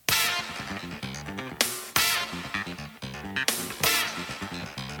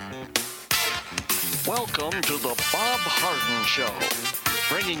Welcome to the Bob Harden Show,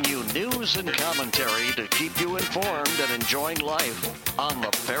 bringing you news and commentary to keep you informed and enjoying life on the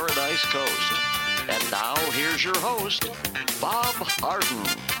Paradise Coast. And now, here's your host, Bob Harden.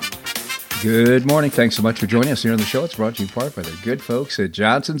 Good morning. Thanks so much for joining us here on the show. It's brought to you in part by the good folks at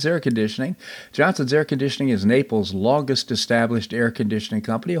Johnson's Air Conditioning. Johnson's Air Conditioning is Naples' longest established air conditioning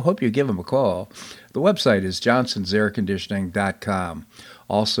company. I hope you give them a call. The website is johnsonsairconditioning.com.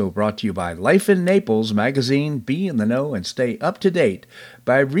 Also brought to you by Life in Naples magazine. Be in the know and stay up to date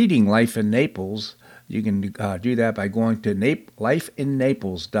by reading Life in Naples. You can do that by going to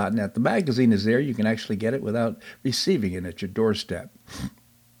lifeinnaples.net. The magazine is there. You can actually get it without receiving it at your doorstep.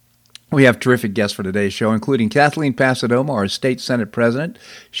 We have terrific guests for today's show, including Kathleen Pasadoma, our state Senate president.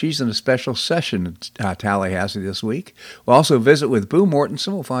 She's in a special session in Tallahassee this week. We'll also visit with Boo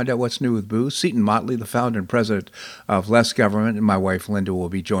Mortensen. We'll find out what's new with Boo. Seton Motley, the founder and president of Less Government, and my wife Linda will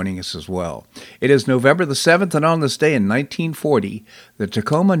be joining us as well. It is November the 7th, and on this day in 1940, the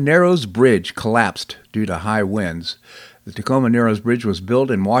Tacoma Narrows Bridge collapsed due to high winds. The Tacoma Narrows Bridge was built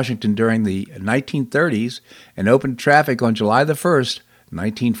in Washington during the 1930s and opened to traffic on July the 1st,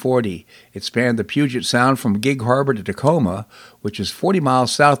 1940. It spanned the Puget Sound from Gig Harbor to Tacoma, which is 40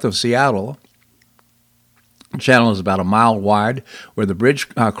 miles south of Seattle. The channel is about a mile wide where the bridge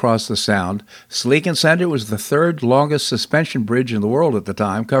crossed the Sound. Sleek and Center was the third longest suspension bridge in the world at the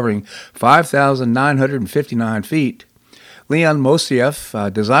time, covering 5,959 feet. Leon Mosieff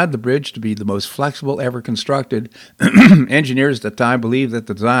designed the bridge to be the most flexible ever constructed. Engineers at the time believed that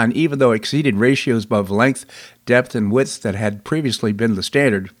the design, even though it exceeded ratios above length, depth, and width that had previously been the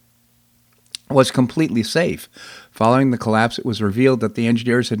standard, was completely safe. Following the collapse, it was revealed that the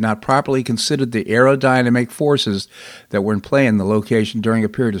engineers had not properly considered the aerodynamic forces that were in play in the location during a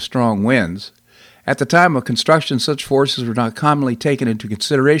period of strong winds. At the time of construction, such forces were not commonly taken into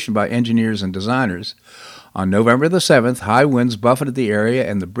consideration by engineers and designers. On November the 7th, high winds buffeted the area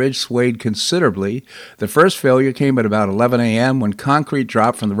and the bridge swayed considerably. The first failure came at about 11 a.m. when concrete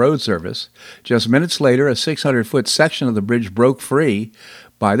dropped from the road surface. Just minutes later, a 600-foot section of the bridge broke free.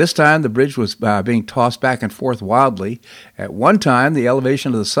 By this time, the bridge was being tossed back and forth wildly. At one time, the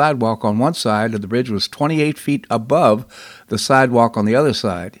elevation of the sidewalk on one side of the bridge was 28 feet above the sidewalk on the other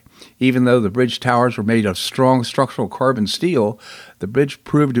side. Even though the bridge towers were made of strong structural carbon steel, the bridge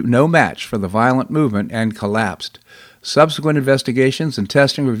proved no match for the violent movement and collapsed. Subsequent investigations and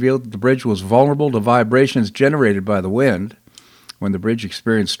testing revealed that the bridge was vulnerable to vibrations generated by the wind. When the bridge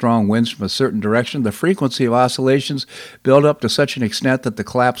experienced strong winds from a certain direction, the frequency of oscillations built up to such an extent that the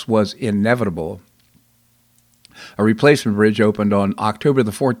collapse was inevitable. A replacement bridge opened on October the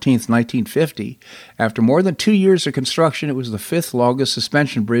 14th, 1950. After more than 2 years of construction, it was the fifth longest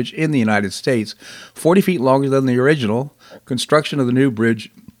suspension bridge in the United States, 40 feet longer than the original. Construction of the new bridge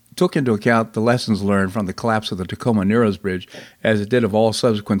took into account the lessons learned from the collapse of the Tacoma Narrows Bridge, as it did of all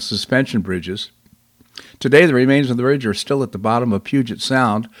subsequent suspension bridges. Today, the remains of the bridge are still at the bottom of Puget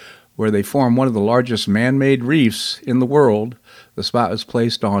Sound, where they form one of the largest man-made reefs in the world. The spot was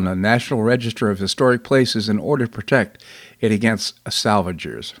placed on a National Register of Historic Places in order to protect it against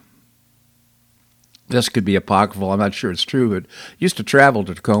salvagers. This could be apocryphal. I'm not sure it's true, but I used to travel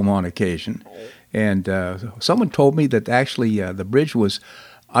to Tacoma on occasion. And someone told me that actually the bridge was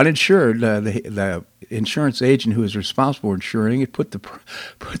uninsured. The insurance agent who was responsible for insuring it put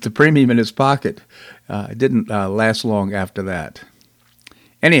the premium in his pocket. It didn't last long after that.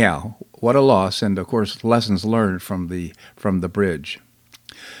 Anyhow, what a loss, and of course, lessons learned from the bridge.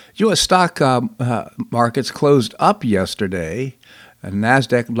 U.S. stock markets closed up yesterday.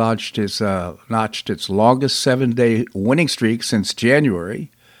 NASDAQ notched its longest 7-day winning streak since January.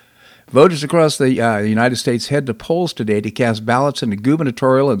 Voters across the United States head to polls today to cast ballots in the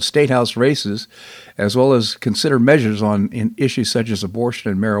gubernatorial and state house races, as well as consider measures on issues such as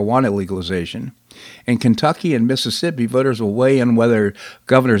abortion and marijuana legalization. In Kentucky and Mississippi, voters will weigh in whether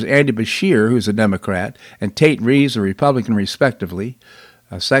Governors Andy Beshear, who's a Democrat, and Tate Reeves, a Republican, respectively,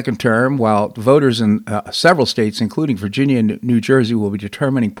 a second term, while voters in several states, including Virginia and New Jersey, will be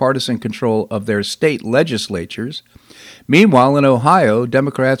determining partisan control of their state legislatures. Meanwhile, in Ohio,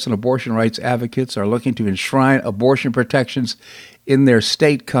 Democrats and abortion rights advocates are looking to enshrine abortion protections in their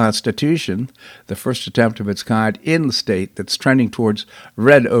state constitution, the first attempt of its kind in the state that's trending towards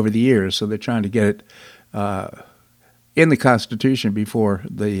red over the years. So they're trying to get it in the Constitution before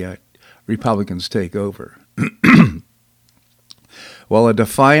the Republicans take over. Well, a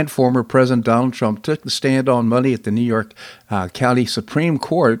defiant former President Donald Trump took the stand on Monday at the New York County Supreme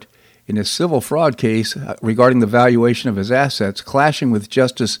Court in a civil fraud case regarding the valuation of his assets, clashing with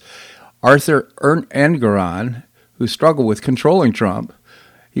Justice Arthur Engoron, who struggled with controlling Trump.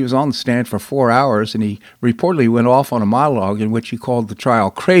 He was on the stand for 4 hours, and he reportedly went off on a monologue in which he called the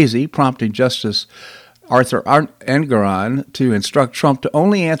trial crazy, prompting Justice Arthur Engoron to instruct Trump to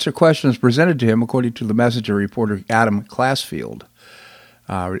only answer questions presented to him, according to the Messenger reporter Adam Classfield.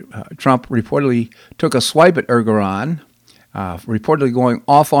 Trump reportedly took a swipe at Engoron, reportedly going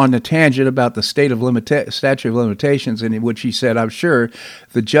off on a tangent about the statute of limitations, in which he said, "I'm sure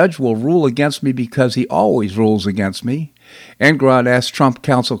the judge will rule against me because he always rules against me." Engoron asked Trump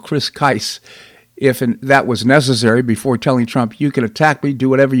counsel Chris Kise if that was necessary before telling Trump, "You can attack me, do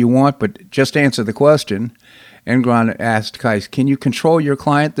whatever you want, but just answer the question." Engoron asked Kise, "Can you control your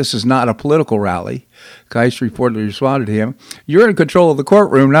client? This is not a political rally." Kise reportedly responded to him, "You're in control of the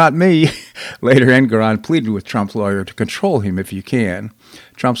courtroom, not me." Later, Engoron pleaded with Trump's lawyer to control him if you can.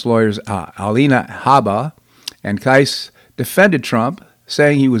 Trump's lawyers, Alina Habba and Kise, defended Trump,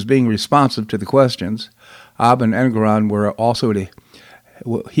 saying he was being responsive to the questions. Habba and Engoron were also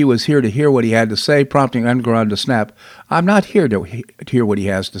he was here to hear what he had to say, prompting Engoron to snap, "I'm not here to hear what he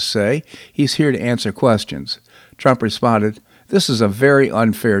has to say. He's here to answer questions." Trump responded, "This is a very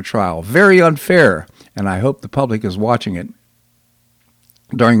unfair trial, very unfair, and I hope the public is watching it."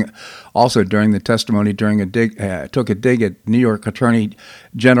 During the testimony, took a dig at New York Attorney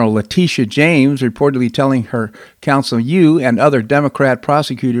General Letitia James, reportedly telling her counsel, "You and other Democrat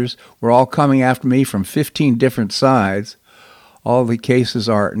prosecutors were all coming after me from 15 different sides. All the cases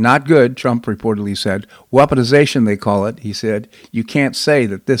are not good," Trump reportedly said. "Weaponization, they call it." He said, "You can't say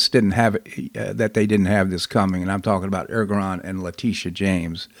that that they didn't have this coming." And I'm talking about Engoron and Letitia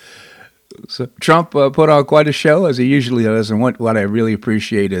James. So Trump put on quite a show, as he usually does, and what I really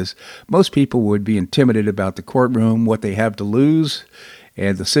appreciate is most people would be intimidated about the courtroom, what they have to lose,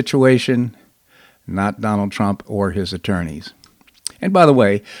 and the situation, not Donald Trump or his attorneys. And by the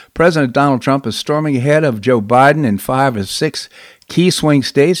way, President Donald Trump is storming ahead of Joe Biden in 5 of 6 key swing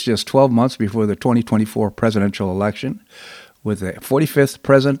states just 12 months before the 2024 presidential election, with the 45th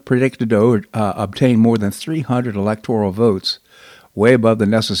president predicted to obtain more than 300 electoral votes, way above the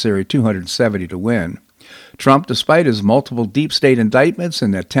necessary 270 to win. Trump, despite his multiple deep state indictments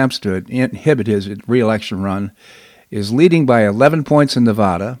and attempts to inhibit his re-election run, is leading by 11 points in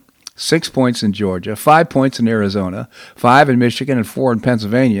Nevada, 6 points in Georgia, 5 points in Arizona, 5 in Michigan, and 4 in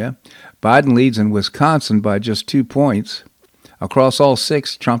Pennsylvania. Biden leads in Wisconsin by just 2 points. Across all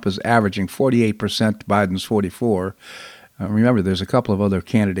 6, Trump is averaging 48%, Biden's 44%. Remember, there's a couple of other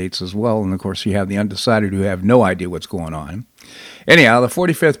candidates as well, and of course you have the undecided who have no idea what's going on. Anyhow, the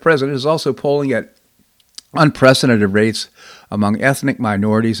 45th president is also polling at unprecedented rates among ethnic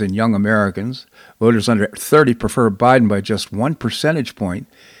minorities and young Americans. Voters under 30 prefer Biden by just 1 percentage point.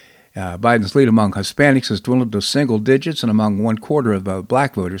 Biden's lead among Hispanics has dwindled to single digits, and among 1/4 of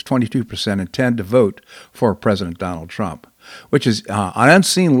black voters, 22% intend to vote for President Donald Trump, which is an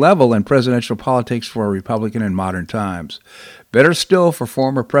unseen level in presidential politics for a Republican in modern times. Better still, for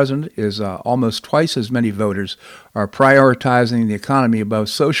former president is almost twice as many voters are prioritizing the economy above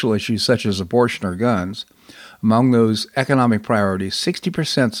social issues such as abortion or guns. Among those economic priorities,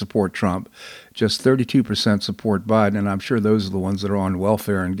 60% support Trump, just 32% support Biden, and I'm sure those are the ones that are on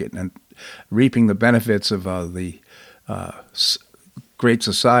welfare and reaping the benefits of the Great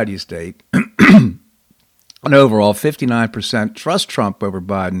Society state. And overall, 59% trust Trump over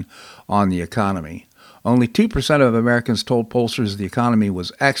Biden on the economy. Only 2% of Americans told pollsters the economy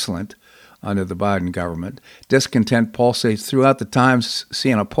was excellent under the Biden government. Discontent pulsates throughout the Times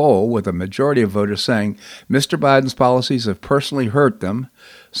Siena poll, with a majority of voters saying Mr. Biden's policies have personally hurt them.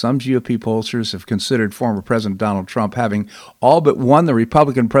 Some GOP pollsters have considered former President Donald Trump having all but won the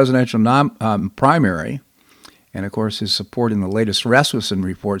Republican presidential primary. And, of course, his support in the latest Rasmussen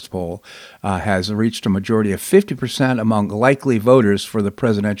Reports poll has reached a majority of 50% among likely voters for the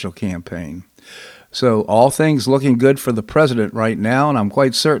presidential campaign. So all things looking good for the president right now, and I'm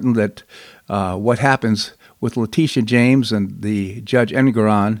quite certain that what happens with Letitia James and the Judge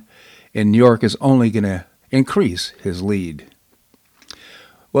Engoron in New York is only going to increase his lead.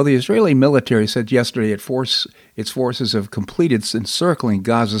 Well, the Israeli military said yesterday its forces have completed encircling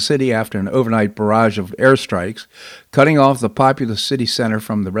Gaza City after an overnight barrage of airstrikes, cutting off the populous city center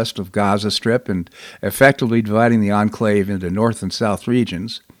from the rest of Gaza Strip and effectively dividing the enclave into north and south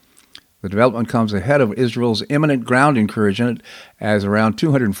regions. The development comes ahead of Israel's imminent ground incursion, as around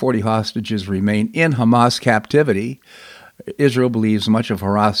 240 hostages remain in Hamas captivity. Israel believes much of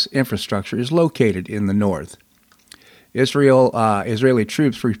Hamas infrastructure is located in the north. Israeli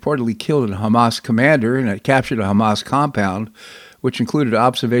troops reportedly killed a Hamas commander and captured a Hamas compound, which included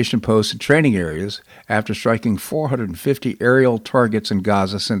observation posts and training areas, after striking 450 aerial targets in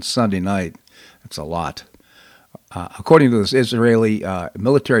Gaza since Sunday night. That's a lot. According to this Israeli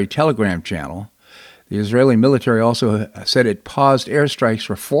military telegram channel, the Israeli military also said it paused airstrikes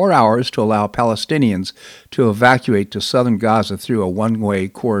for 4 hours to allow Palestinians to evacuate to southern Gaza through a one-way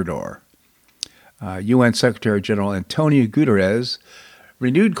corridor. UN Secretary General Antonio Guterres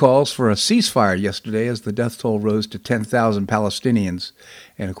renewed calls for a ceasefire yesterday as the death toll rose to 10,000 Palestinians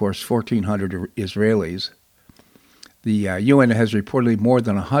and, of course, 1,400 Israelis. The UN has reportedly more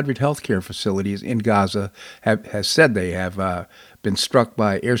than 100 healthcare facilities in Gaza has said they have been struck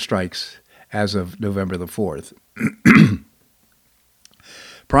by airstrikes as of November the 4th.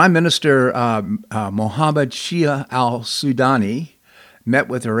 Prime Minister Mohammed Shia al-Sudani met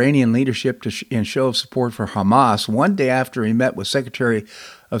with Iranian leadership in show of support for Hamas one day after he met with Secretary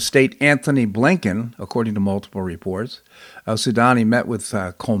of State Anthony Blinken, according to multiple reports. Al-Sudani met with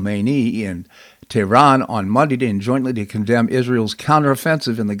Khomeini in Tehran on Monday and jointly to condemn Israel's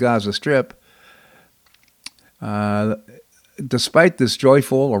counteroffensive in the Gaza Strip. Despite this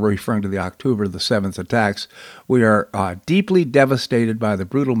joyful, or referring to the October the 7th attacks, we are deeply devastated by the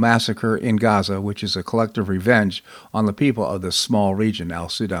brutal massacre in Gaza, which is a collective revenge on the people of this small region,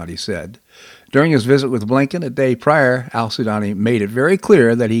 al-Sudani said. During his visit with Blinken a day prior, al-Sudani made it very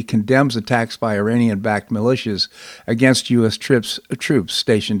clear that he condemns attacks by Iranian-backed militias against U.S. troops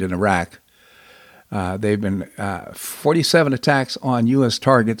stationed in Iraq. There have been 47 attacks on U.S.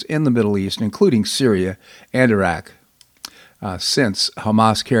 targets in the Middle East, including Syria and Iraq, since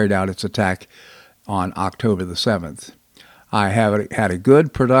Hamas carried out its attack on October the 7th. I have had a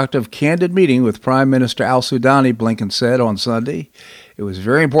good, productive, candid meeting with Prime Minister al-Sudani, Blinken said on Sunday. It was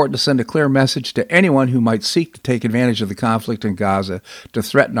very important to send a clear message to anyone who might seek to take advantage of the conflict in Gaza to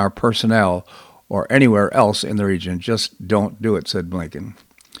threaten our personnel or anywhere else in the region. Just don't do it, said Blinken.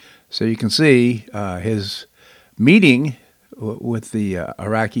 So you can see his meeting with the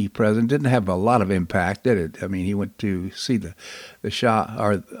Iraqi president didn't have a lot of impact, did it? I mean, he went to see the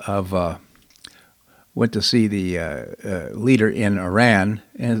leader in Iran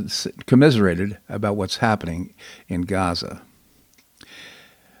and commiserated about what's happening in Gaza.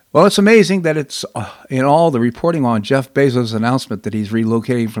 Well, it's amazing that it's in all the reporting on Jeff Bezos' announcement that he's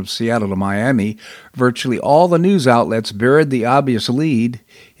relocating from Seattle to Miami, virtually all the news outlets buried the obvious lead.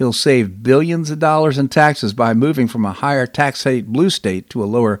 He'll save billions of dollars in taxes by moving from a higher tax rate blue state to a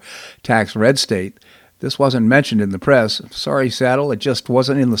lower tax red state. This wasn't mentioned in the press. Sorry, Seattle, it just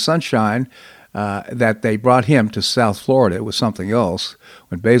wasn't in the sunshine that they brought him to South Florida. It was something else.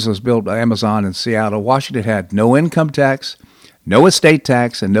 When Bezos built Amazon in Seattle, Washington had no income tax, no estate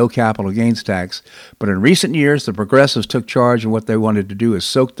tax, and no capital gains tax. But in recent years, the progressives took charge, and what they wanted to do is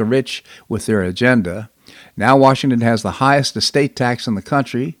soak the rich with their agenda. Now Washington has the highest estate tax in the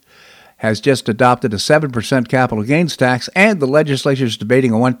country, has just adopted a 7% capital gains tax, and the legislature is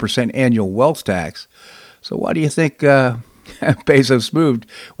debating a 1% annual wealth tax. So why do you think Bezos moved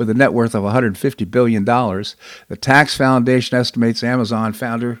with a net worth of $150 billion? The Tax Foundation estimates Amazon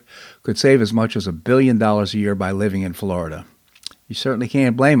founder could save as much as $1 billion a year by living in Florida. You certainly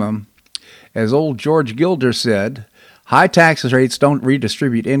can't blame him. As old George Gilder said, high tax rates don't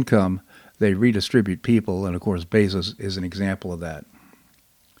redistribute income, they redistribute people, and of course Bezos is an example of that.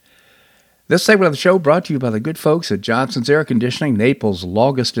 This segment of the show brought to you by the good folks at Johnson's Air Conditioning, Naples'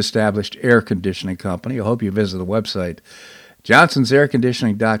 longest established air conditioning company. I hope you visit the website,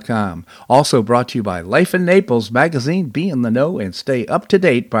 johnsonsairconditioning.com. Also brought to you by Life in Naples magazine. Be in the know and stay up to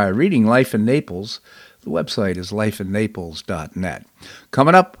date by reading Life in Naples. The website is lifeinnaples.net.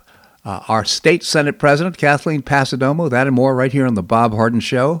 Coming up, our state Senate President, Kathleen Passidomo, that and more right here on The Bob Harden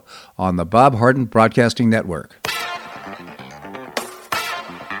Show on the Bob Harden Broadcasting Network.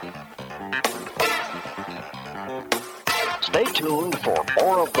 Stay tuned for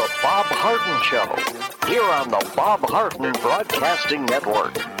more of The Bob Harden Show here on the Bob Harden Broadcasting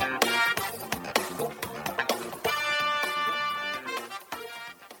Network.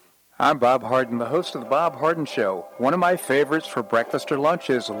 I'm Bob Harden, the host of The Bob Harden Show. One of my favorites for breakfast or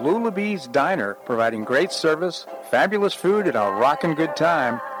lunch is Lulabee's Diner, providing great service, fabulous food, and a rockin' good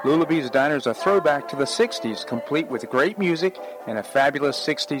time. Lulabee's Diner is a throwback to the 60s, complete with great music and a fabulous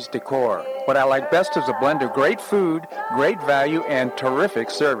 60s decor. What I like best is a blend of great food, great value, and terrific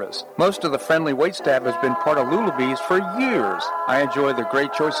service. Most of the friendly waitstaff has been part of Lulabee's for years. I enjoy the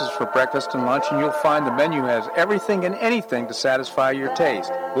great choices for breakfast and lunch, and you'll find the menu has everything and anything to satisfy your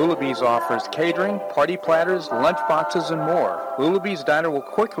taste. Lulabee's offers catering, party platters, lunch boxes, and more. Lulabee's Diner will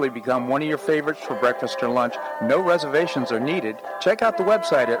quickly become one of your favorites for breakfast or lunch. No reservations are needed. Check out the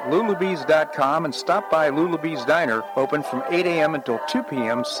website at lulubees.com and stop by Lulubees Diner, open from 8 a.m. until 2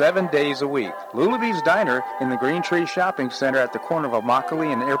 p.m. 7 days a week. Lulubees Diner in the Green Tree Shopping Center at the corner of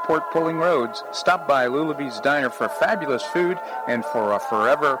Immokalee and Airport Pulling Roads. Stop by Lulubees Diner for fabulous food and for a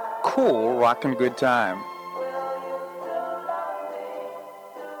forever cool rockin' good time.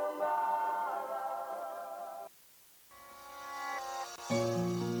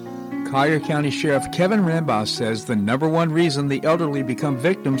 Collier County Sheriff Kevin Rambaugh says the number one reason the elderly become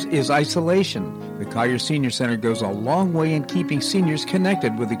victims is isolation. The Collier Senior Center goes a long way in keeping seniors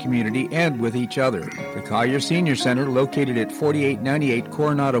connected with the community and with each other. The Collier Senior Center, located at 4898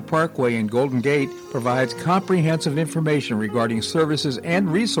 Coronado Parkway in Golden Gate, provides comprehensive information regarding services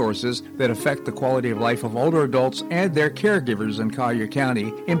and resources that affect the quality of life of older adults and their caregivers in Collier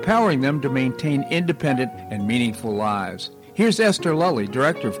County, empowering them to maintain independent and meaningful lives. Here's Esther Lully,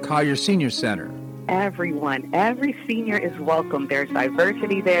 Director of Collier Senior Center. Everyone, every senior is welcome. There's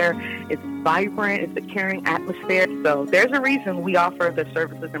diversity there. It's vibrant. It's a caring atmosphere. So there's a reason we offer the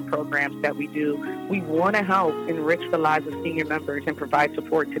services and programs that we do. We want to help enrich the lives of senior members and provide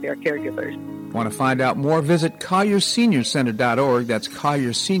support to their caregivers. Want to find out more? Visit collierseniorcenter.org. That's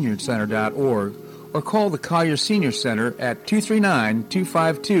collierseniorcenter.org. Or call the Collier Senior Center at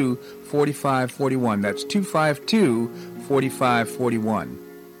 239-252-4541. That's 252-4541.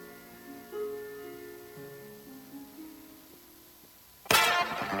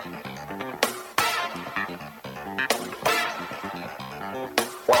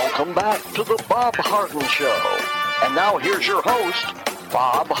 Welcome back to the Bob Harden Show. And now here's your host,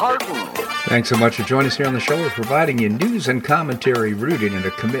 Bob Harden. Thanks so much for joining us here on the show. We're providing you news and commentary rooted in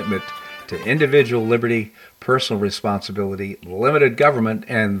a commitment to individual liberty, personal responsibility, limited government,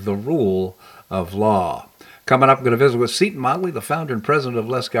 and the rule of law. Coming up, we're going to visit with Seton Motley, the founder and president of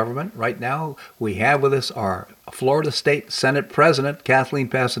Less Government. Right now, we have with us our Florida State Senate President, Kathleen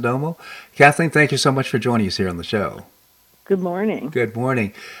Passidomo. Kathleen, thank you so much for joining us here on the show. Good morning. Good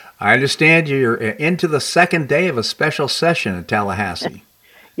morning. I understand you're into the second day of a special session in Tallahassee.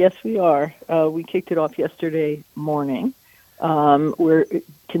 Yes, we are. We kicked it off yesterday morning. We're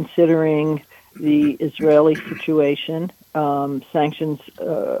considering the Israeli situation, sanctions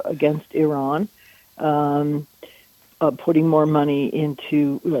against Iran, putting more money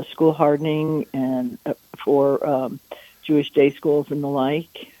into school hardening and for Jewish day schools and the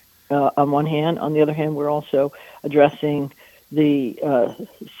like, on one hand. On the other hand, we're also addressing the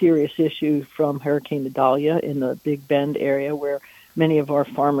serious issue from Hurricane Idalia in the Big Bend area, where many of our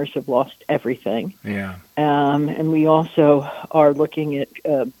farmers have lost everything. Yeah. And we also are looking at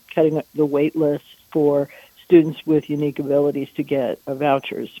cutting the wait list for students with unique abilities to get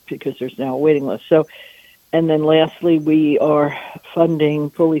vouchers, because there's now a waiting list. So, and then lastly, we are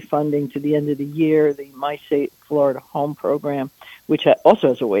fully funding to the end of the year, the My State Florida Home Program, which also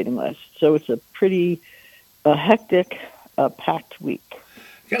has a waiting list. So it's a pretty hectic, packed week.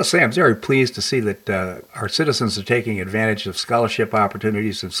 I got to say, I'm very pleased to see that our citizens are taking advantage of scholarship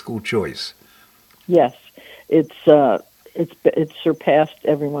opportunities and school choice. Yes, it's surpassed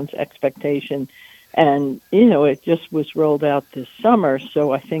everyone's expectation, and it just was rolled out this summer.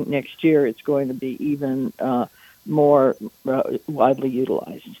 So I think next year it's going to be even more widely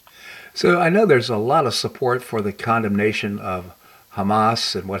utilized. So I know there's a lot of support for the condemnation of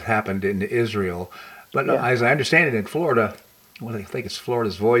Hamas and what happened in Israel, but as I understand it, in Florida, I think it's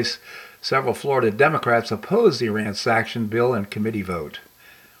Florida's Voice, several Florida Democrats oppose the Iran sanction bill and committee vote.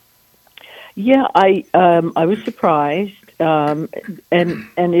 Yeah, I was surprised, and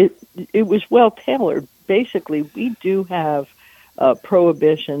it was well tailored. Basically, we do have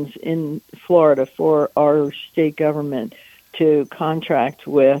prohibitions in Florida for our state government to contract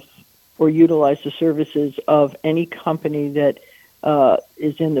with or utilize the services of any company that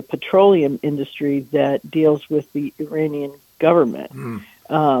is in the petroleum industry that deals with the Iranian government.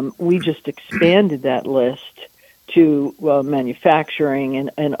 We just expanded that list to manufacturing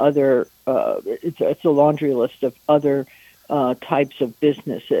and other. It's a laundry list of other types of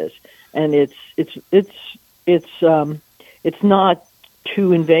businesses, and it's not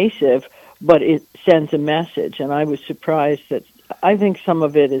too invasive, but it sends a message. And I was surprised that I think some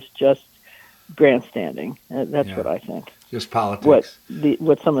of it is just grandstanding. That's what I think. Just politics.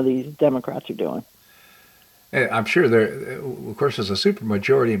 What some of these Democrats are doing. I'm sure of course, there's a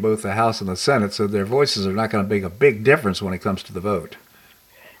supermajority in both the House and the Senate, so their voices are not going to make a big difference when it comes to the vote.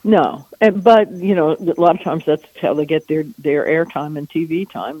 No, but a lot of times that's how they get their airtime and TV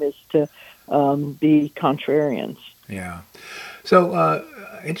time, is to be contrarians. Yeah. So,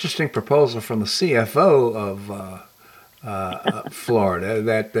 interesting proposal from the CFO of Florida,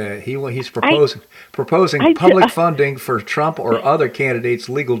 that he's proposing public funding for Trump or other candidates'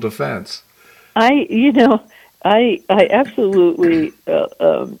 legal defense. I absolutely.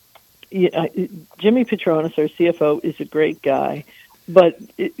 Jimmy Petronas, our CFO, is a great guy, but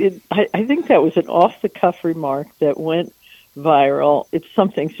I think that was an off-the-cuff remark that went viral. It's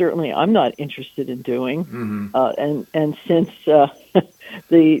something certainly I'm not interested in doing, and since the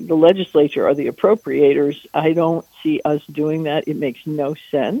legislature are the appropriators, I don't see us doing that. It makes no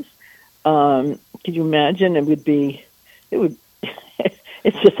sense. Could you imagine? It would.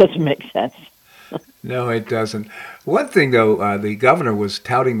 It just doesn't make sense. No, it doesn't. One thing, though, the governor was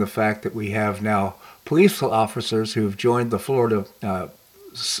touting the fact that we have now police officers who have joined the Florida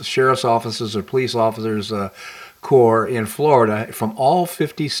sheriff's offices or police officers corps in Florida from all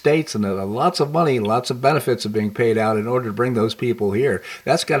 50 states, and lots of money, lots of benefits are being paid out in order to bring those people here.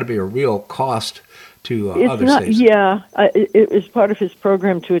 That's got to be a real cost to other states. Yeah, it was part of his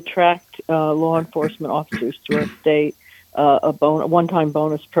program to attract law enforcement officers to our state, a one-time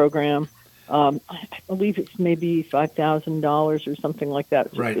bonus program. I believe it's maybe $5,000 or something like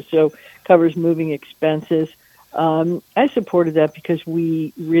that. Right. So covers moving expenses. I supported that because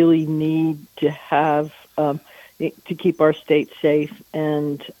we really need to have to keep our state safe,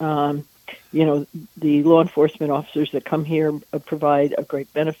 and the law enforcement officers that come here provide a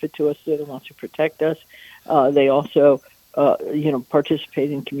great benefit to us. They're the ones who protect us. They also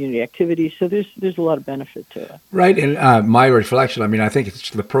participate in community activities. So there's a lot of benefit to it. Right. And my reflection, I think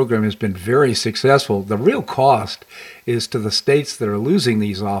the program has been very successful. The real cost is to the states that are losing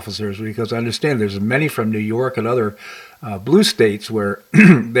these officers, because I understand there's many from New York and other blue states where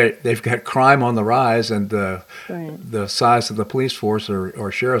they've got crime on the rise and the size of the police force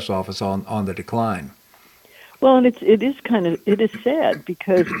or sheriff's office on the decline. Well, and it is sad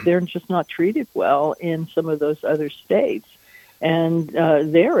because they're just not treated well in some of those other states, and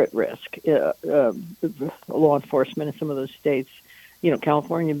they're at risk. Law enforcement in some of those states,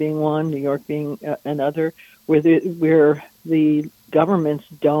 California being one, New York being another, where the governments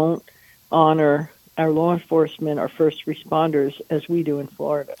don't honor our law enforcement, our first responders, as we do in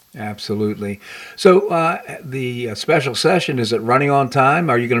Florida. Absolutely. So the special session, is it running on time?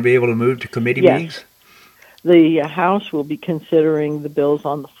 Are you going to be able to move to committee meetings? The House will be considering the bills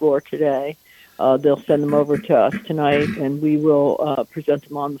on the floor today. They'll send them over to us tonight, and we will present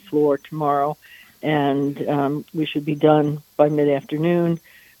them on the floor tomorrow. And we should be done by mid-afternoon,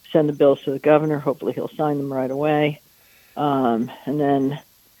 send the bills to the governor. Hopefully he'll sign them right away. And then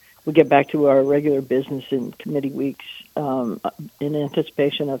we'll get back to our regular business in committee weeks in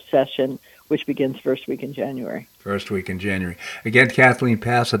anticipation of session, which begins first week in January. First week in January. Again, Kathleen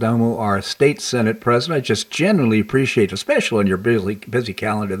Pasadomo, our state Senate president. I just genuinely appreciate, especially on your busy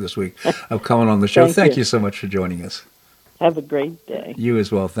calendar this week, of coming on the show. Thank you so much for joining us. Have a great day. You as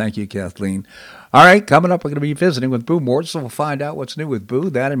well. Thank you, Kathleen. All right, coming up, we're going to be visiting with Boo Morton. We'll find out what's new with Boo,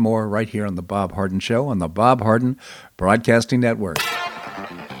 that and more right here on The Bob Harden Show on the Bob Harden Broadcasting Network.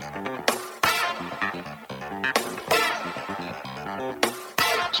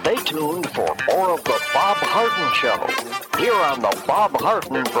 Stay tuned for more of The Bob Harden Show here on the Bob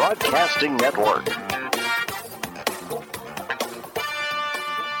Harden Broadcasting Network.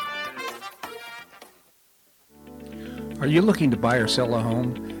 Are you looking to buy or sell a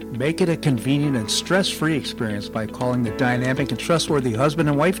home? Make it a convenient and stress-free experience by calling the dynamic and trustworthy husband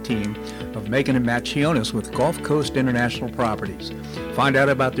and wife team of Megan and Matt Chionis with Gulf Coast International Properties. Find out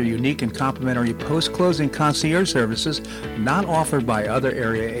about their unique and complimentary post-closing concierge services not offered by other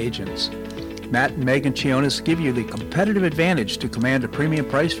area agents. Matt and Megan Chionis give you the competitive advantage to command a premium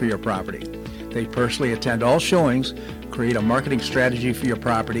price for your property. They personally attend all showings, create a marketing strategy for your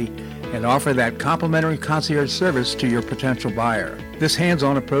property, and offer that complimentary concierge service to your potential buyer. This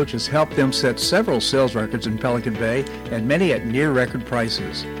hands-on approach has helped them set several sales records in Pelican Bay, and many at near-record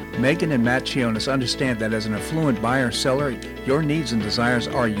prices. Megan and Matt Chionis understand that as an affluent buyer-seller, your needs and desires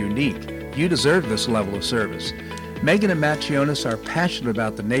are unique. You deserve this level of service. Megan and Matt Chionis are passionate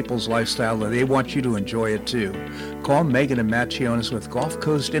about the Naples lifestyle, and they want you to enjoy it too. Call Megan and Matt Chionis with Gulf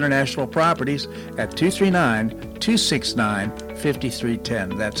Coast International Properties at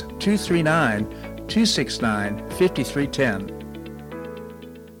 239-269-5310. That's 239-269-5310.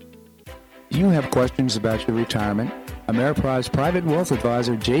 You have questions about your retirement? Ameriprise Private Wealth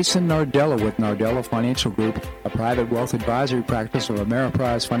Advisor Jason Nardella with Nardella Financial Group, a private wealth advisory practice of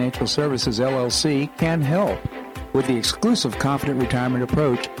Ameriprise Financial Services, LLC, can help. With the exclusive Confident Retirement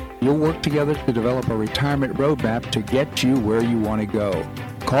approach, you'll work together to develop a retirement roadmap to get you where you want to go.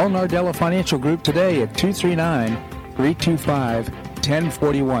 Call Nardella Financial Group today at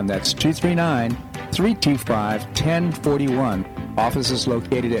 239-325-1041. That's 239 325-1041. Office is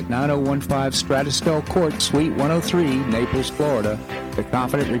located at 9015 Stratusdale Court, Suite 103, Naples, Florida. The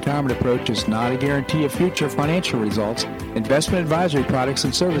Confident Retirement Approach is not a guarantee of future financial results. Investment advisory products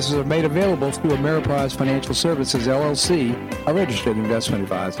and services are made available through Ameriprise Financial Services, LLC, a registered investment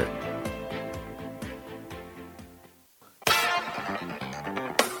advisor.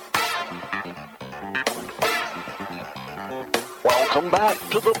 Welcome back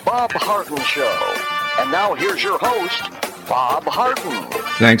to the Bob Harden Show. And now here's your host, Bob Harden.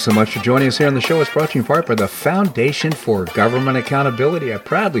 Thanks so much for joining us here on the show. It's brought to you in part by the Foundation for Government Accountability. I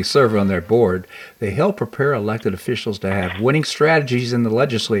proudly serve on their board. They help prepare elected officials to have winning strategies in the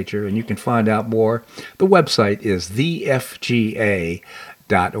legislature, and you can find out more. The website is thefga.org.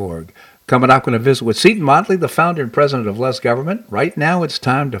 Coming up, we're going to visit with Seton Motley, the founder and president of Less Government. Right now, it's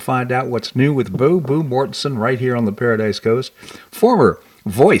time to find out what's new with Boo Mortensen right here on the Paradise Coast, former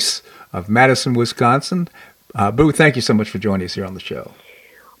voice of Madison, Wisconsin. Boo, thank you so much for joining us here on the show.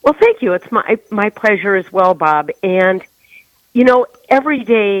 Well, thank you. It's my pleasure as well, Bob. And, you know, every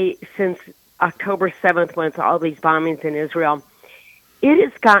day since October 7th, when it's all these bombings in Israel, it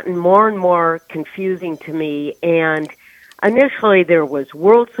has gotten more and more confusing to me. And initially, there was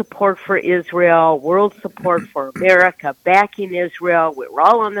world support for Israel, world support for America, backing Israel. We were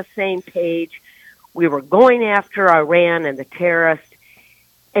all on the same page. We were going after Iran and the terrorists.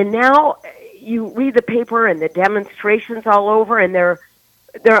 And now you read the paper and the demonstrations all over, and they're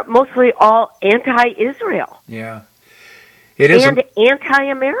mostly all anti-Israel. Yeah. It is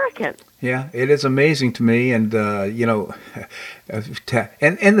anti-American. Yeah, it is amazing to me, and you know,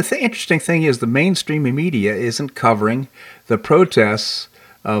 and the interesting thing is the mainstream media isn't covering the protests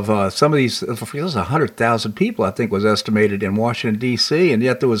of some of these. There's 100,000 people, I think, was estimated in Washington D.C., and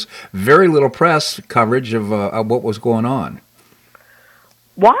yet there was very little press coverage of what was going on.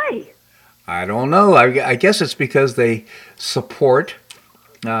 Why? I don't know. I guess it's because they support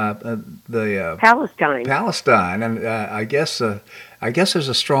the Palestine, and I guess there's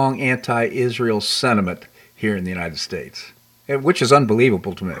a strong anti-Israel sentiment here in the United States, which is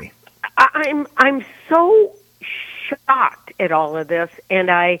unbelievable to me. I'm so shocked at all of this, and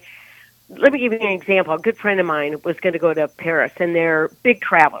let me give you an example. A good friend of mine was going to go to Paris, and they're big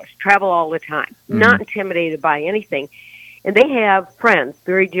travelers, travel all the time, not intimidated by anything. And they have friends,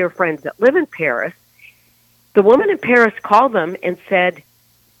 very dear friends, that live in Paris. The woman in Paris called them and said,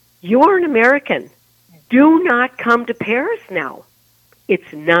 "You're an American. Do not come to Paris now.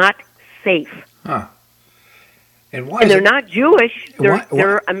 It's not safe." Huh. And why? And they're not Jewish.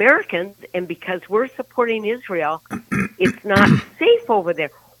 They're Americans. And because we're supporting Israel, it's not safe over there.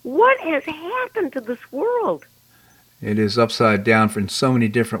 What has happened to this world? It is upside down in so many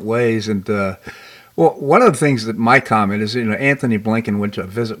different ways. And well, one of the things that my comment is, Anthony Blinken went to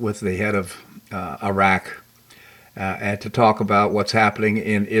visit with the head of Iraq and to talk about what's happening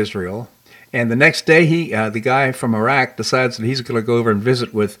in Israel. And the next day, the guy from Iraq decides that he's going to go over and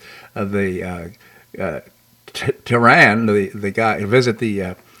visit with the Tehran, the guy, visit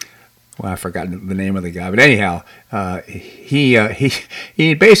the. Well, I've forgotten the name of the guy, but anyhow, he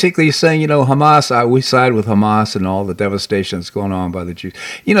basically is saying, Hamas, we side with Hamas and all the devastation that's going on by the Jews.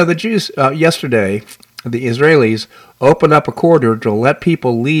 The Jews yesterday, the Israelis opened up a corridor to let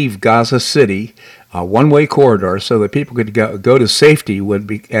people leave Gaza City, a one-way corridor, so that people could go to safety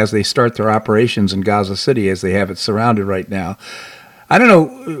as they start their operations in Gaza City, as they have it surrounded right now. I don't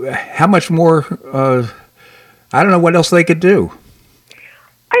know how much more. I don't know what else they could do.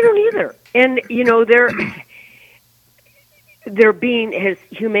 I don't either. And, they're being as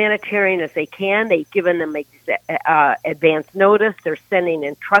humanitarian as they can. They've given them advance notice. They're sending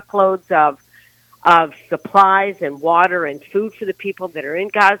in truckloads of supplies and water and food for the people that are in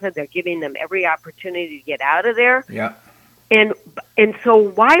Gaza. They're giving them every opportunity to get out of there. Yeah. And so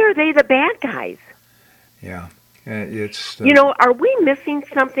why are they the bad guys? Yeah. It's are we missing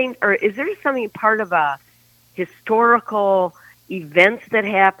something, or is there something part of a historical events that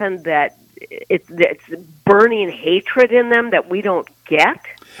happened that it's burning hatred in them that we don't get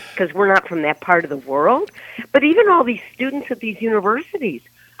because we're not from that part of the world? But even all these students at these universities,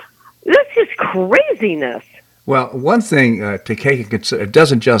 that's just craziness. Well, one thing to take into consideration, it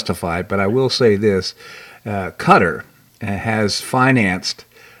doesn't justify it, but I will say this: Qatar has financed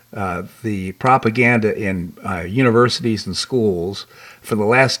the propaganda in universities and schools for the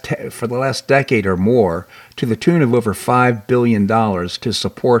last decade or more, to the tune of over $5 billion to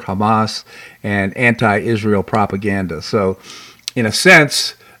support Hamas and anti-Israel propaganda. So, in a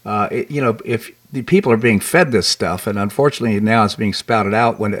sense, if the people are being fed this stuff, and unfortunately now it's being spouted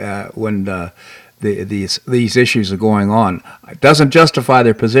out when these issues are going on. It doesn't justify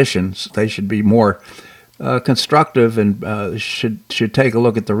their positions. They should be more constructive and should take a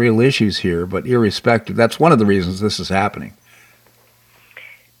look at the real issues here. But irrespective, that's one of the reasons this is happening.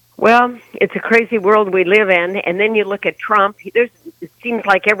 Well, it's a crazy world we live in, and then you look at Trump. It seems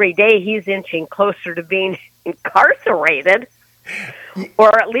like every day he's inching closer to being incarcerated,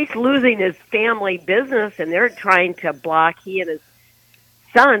 or at least losing his family business, and they're trying to block he and his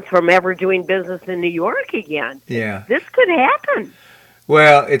sons from ever doing business in New York again. Yeah. This could happen.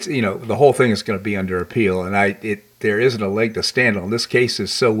 Well, it's, the whole thing is going to be under appeal, and there isn't a leg to stand on. This case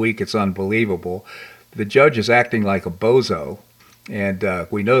is so weak, it's unbelievable. The judge is acting like a bozo. And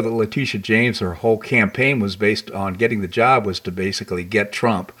we know that Letitia James, her whole campaign was based on getting the job was to basically get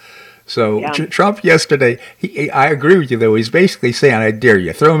Trump. So Yeah. Trump yesterday, I agree with you, though. He's basically saying, I dare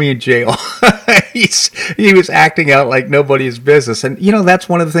you, throw me in jail. He was acting out like nobody's business. And, that's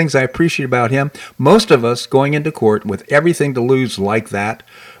one of the things I appreciate about him. Most of us going into court with everything to lose like that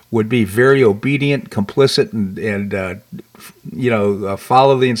would be very obedient, complicit, and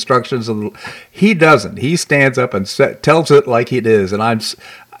follow the instructions. He doesn't. He stands up and tells it like it is, and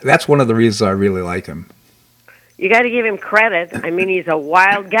that's one of the reasons I really like him. You got to give him credit. I mean, he's a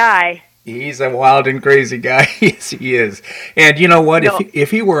wild guy. He's a wild and crazy guy. Yes, he is. And you know what? No.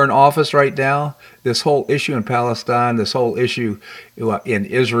 If he were in office right now, this whole issue in Palestine, this whole issue in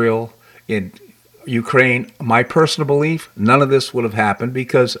Israel, in Ukraine, my personal belief, none of this would have happened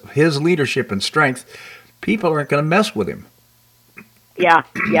because his leadership and strength, people aren't going to mess with him. Yeah.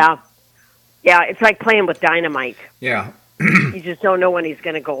 It's like playing with dynamite. Yeah. You just don't know when he's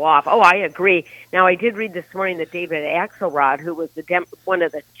going to go off. Oh, I agree. Now, I did read this morning that David Axelrod, who was one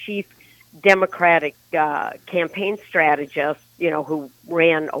of the chief Democratic campaign strategists, who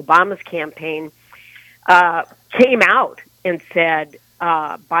ran Obama's campaign, came out and said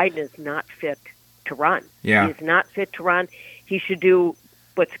Biden is not fit to run. Yeah. He's not fit to run. He should do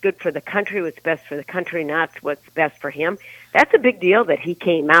what's good for the country, what's best for the country, not what's best for him. That's a big deal that he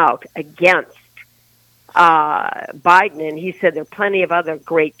came out against Biden, and he said there are plenty of other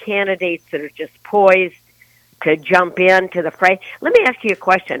great candidates that are just poised to jump into the fray. Let me ask you a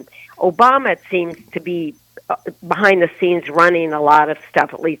question. Obama seems to be behind the scenes running a lot of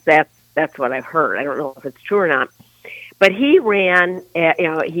stuff. At least that's what I've heard. I don't know if it's true or not. But he ran,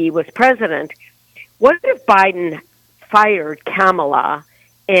 he was president. What if Biden fired Kamala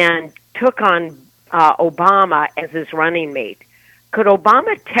and took on Obama as his running mate? Could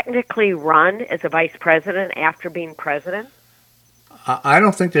Obama technically run as a vice president after being president? I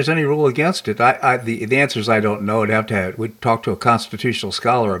don't think there's any rule against it. The answer is I don't know. We'd talk to a constitutional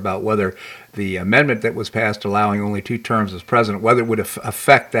scholar about whether the amendment that was passed allowing only 2 terms as president, whether it would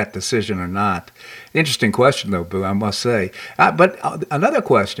affect that decision or not. Interesting question, though, Boo, I must say. But another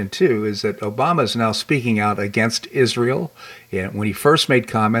question, too, is that Obama is now speaking out against Israel. And when he first made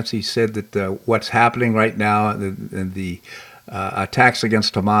comments, he said that what's happening right now and the attacks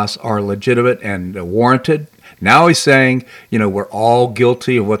against Hamas are legitimate and warranted. Now he's saying, we're all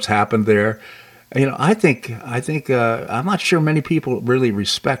guilty of what's happened there. I think I'm not sure many people really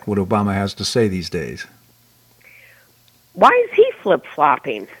respect what Obama has to say these days. Why is he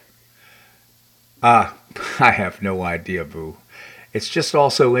flip-flopping? I have no idea, Boo. It's just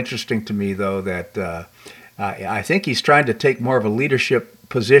also interesting to me, though, that I think he's trying to take more of a leadership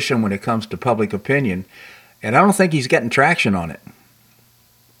position when it comes to public opinion, and I don't think he's getting traction on it.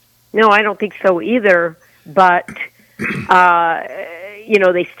 No, I don't think so either. But,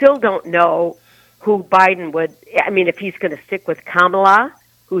 they still don't know who Biden would, if he's going to stick with Kamala,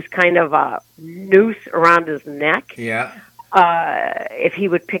 who's kind of a noose around his neck. Yeah. If he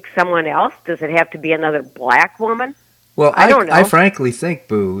would pick someone else, does it have to be another black woman? Well, I don't know. I frankly think,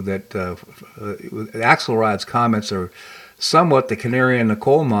 Boo, that Axelrod's comments are somewhat the canary in the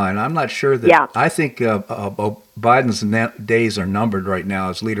coal mine. I'm not sure that. Yeah. I think Biden's days are numbered right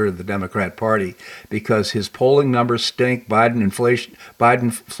now as leader of the Democrat Party because his polling numbers stink. Bidenomics,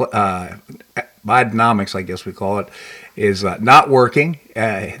 I guess we call it, is not working.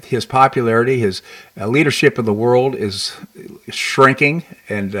 His popularity, his leadership in the world is shrinking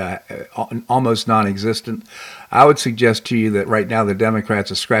and almost non-existent. I would suggest to you that right now the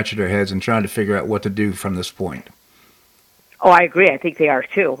Democrats are scratching their heads and trying to figure out what to do from this point. Oh, I agree. I think they are,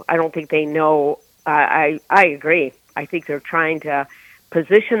 too. I don't think they know. I agree. I think they're trying to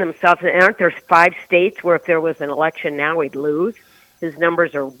position themselves. And aren't there 5 states where if there was an election now, we'd lose? His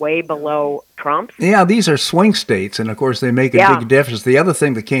numbers are way below Trump's. Yeah, these are swing states, and of course they make a big difference. The other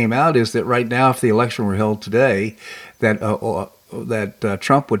thing that came out is that right now, if the election were held today, that that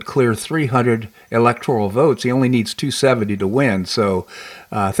Trump would clear 300 electoral votes. He only needs 270 to win. So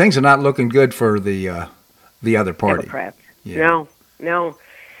things are not looking good for the other party. Democrats. Yeah. No.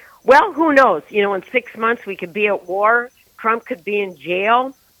 Well, who knows? In 6 months we could be at war. Trump could be in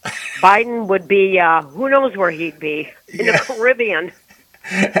jail. Biden would be, who knows where he'd be, in the Caribbean.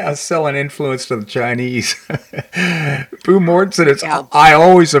 Selling influence to the Chinese. Boo Mortensen, I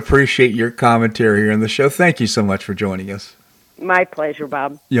always appreciate your commentary here on the show. Thank you so much for joining us. My pleasure,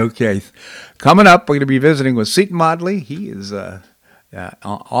 Bob. Okay. Coming up, we're going to be visiting with Seton Motley. He is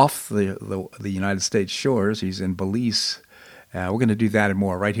off the United States shores. He's in Belize. We're going to do that and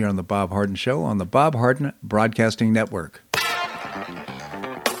more right here on The Bob Harden Show on the Bob Harden Broadcasting Network.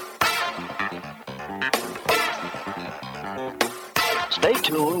 Stay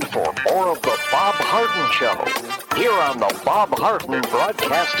tuned for more of The Bob Harden Show here on the Bob Harden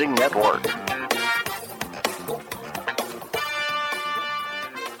Broadcasting Network.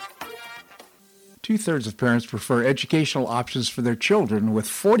 Two-thirds of parents prefer educational options for their children, with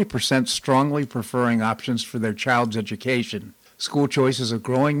 40% strongly preferring options for their child's education. School choice is a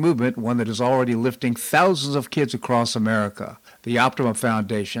growing movement, one that is already lifting thousands of kids across America. The Optima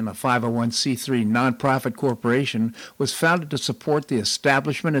Foundation, a 501c3 nonprofit corporation, was founded to support the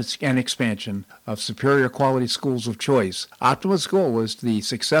establishment and expansion of superior quality schools of choice. Optima's goal was the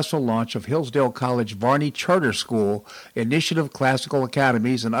successful launch of Hillsdale College Varney Charter School, Initiative Classical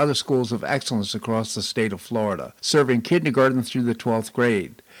Academies, and other schools of excellence across the state of Florida, serving kindergarten through the 12th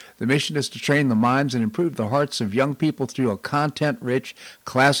grade. The mission is to train the minds and improve the hearts of young people through a content-rich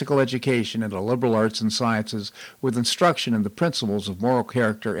classical education in the liberal arts and sciences with instruction in the principles of moral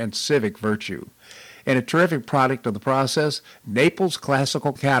character and civic virtue. And a terrific product of the process, Naples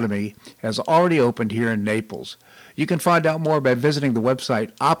Classical Academy has already opened here in Naples. You can find out more by visiting the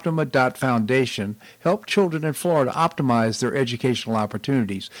website optima.foundation. Help children in Florida optimize their educational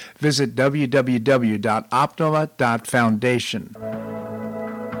opportunities. Visit www.optima.foundation.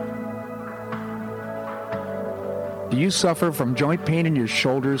 Do you suffer from joint pain in your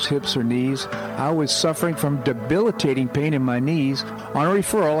shoulders, hips, or knees? I was suffering from debilitating pain in my knees. On a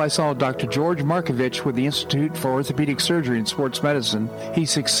referral, I saw Dr. George Markovich with the Institute for Orthopedic Surgery and Sports Medicine. He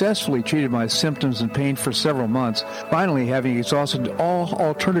successfully treated my symptoms and pain for several months. Finally, having exhausted all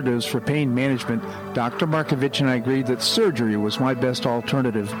alternatives for pain management, Dr. Markovich and I agreed that surgery was my best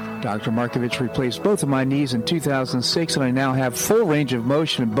alternative. Dr. Markovich replaced both of my knees in 2006, and I now have full range of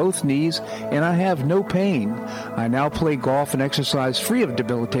motion in both knees, and I have no pain. I now play golf and exercise free of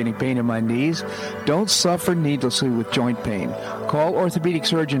debilitating pain in my knees. Don't suffer needlessly with joint pain. Call orthopedic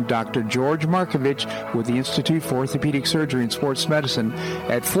surgeon Dr. George Markovich with the Institute for Orthopedic Surgery and Sports Medicine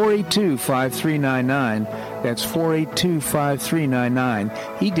at 482-5399. That's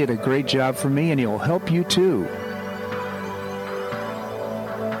 482-5399. He did a great job for me, and he'll help you too.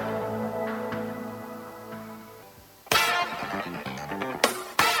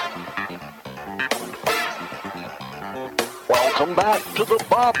 Welcome back to the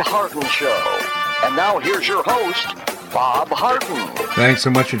Bob Harden Show. And now here's your host, Bob Harden. Thanks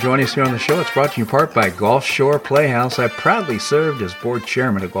so much for joining us here on the show. It's brought to you in part by Gulf Shore Playhouse. I proudly served as board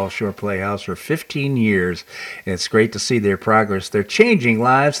chairman of Gulf Shore Playhouse for 15 years. And it's great to see their progress. They're changing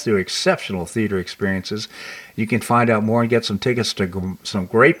lives through exceptional theater experiences. You can find out more and get some tickets to some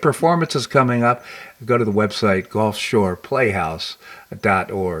great performances coming up. Go to the website,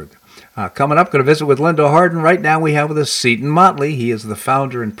 gulfshoreplayhouse.org. Coming up, going to visit with Linda Harden. Right now we have with us Seton Motley. He is the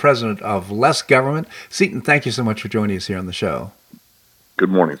founder and president of Less Government. Seton, thank you so much for joining us here on the show.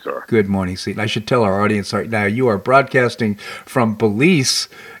 Good morning, sir. Good morning, Seton. I should tell our audience right now, you are broadcasting from Belize,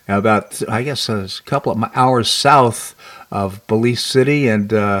 about, I guess, a couple of hours south of Belize City.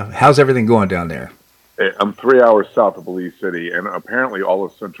 And how's everything going down there? I'm 3 hours south of Belize City, and apparently all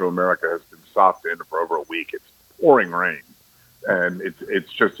of Central America has been socked in for over a week. It's pouring rain. And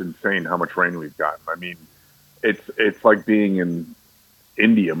it's just insane how much rain we've gotten. I mean, it's like being in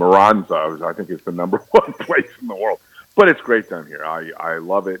India. Maranza, I think, is the number one place in the world. But it's great down here. I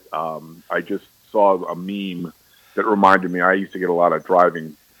love it. I just saw a meme that reminded me. I used to get a lot of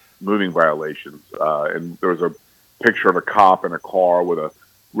moving violations. And there was a picture of a cop in a car with a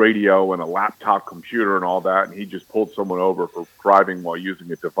radio and a laptop computer and all that. And he just pulled someone over for driving while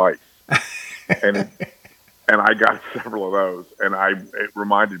using a device. And I got several of those, and it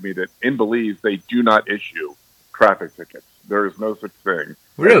reminded me that in Belize, they do not issue traffic tickets. There is no such thing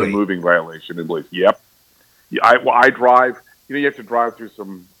as a moving violation in Belize. Yep. Yeah, I drive, you have to drive through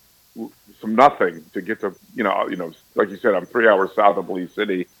some nothing to get to, like you said, I'm 3 hours south of Belize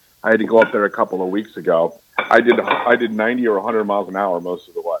City. I had to go up there a couple of weeks ago. I did 90 or 100 miles an hour most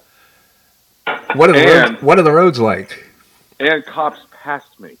of the way. What are the roads like? and cops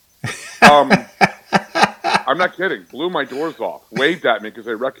passed me. I'm not kidding. Blew my doors off. Waved at me because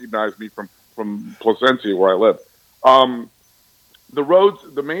they recognized me from Placencia, where I live.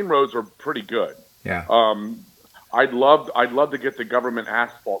 The main roads are pretty good. Yeah. I'd love to get the government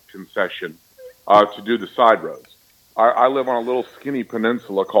asphalt concession to do the side roads. I live on a little skinny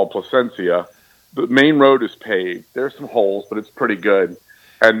peninsula called Placencia. The main road is paved. There's some holes, but it's pretty good.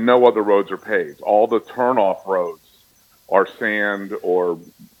 And no other roads are paved. All the turnoff roads are sand or,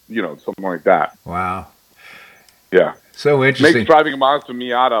 something like that. Wow. Yeah. So interesting. Makes driving a Mazda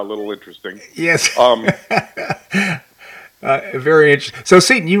Miata a little interesting. Yes. Very interesting. So,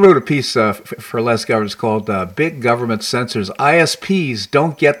 Seton, you wrote a piece for Less Government called Big Government Censors. ISPs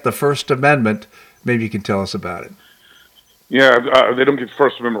don't get the First Amendment. Maybe you can tell us about it. Yeah, they don't get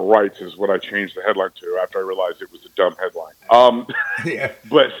First Amendment rights is what I changed the headline to after I realized it was a dumb headline. Yeah.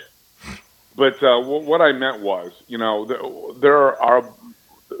 But what I meant was,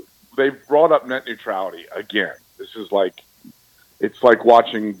 they've brought up net neutrality again. This is it's like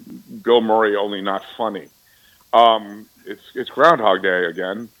watching Bill Murray, only not funny. It's Groundhog Day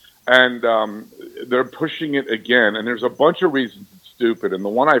again, and they're pushing it again. And there's a bunch of reasons it's stupid. And the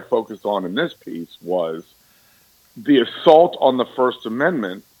one I focused on in this piece was the assault on the First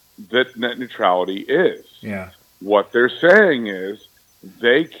Amendment that net neutrality is. Yeah. What they're saying is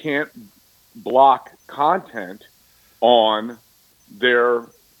they can't block content on their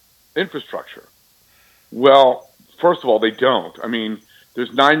infrastructure. Well, first of all, they don't. I mean,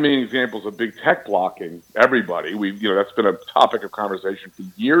 there's 9 million examples of big tech blocking everybody. That's been a topic of conversation for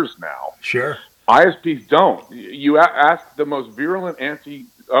years now. Sure. ISPs don't. You ask the most virulent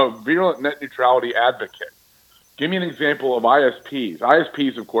net neutrality advocate. Give me an example of ISPs.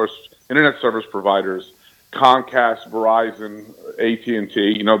 ISPs, of course, internet service providers, Comcast, Verizon,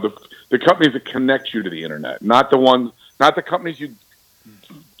 AT&T. The companies that connect you to the internet, not the companies you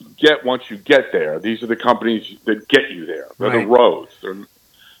get once you get there. These are the companies that get you there. They're the roads.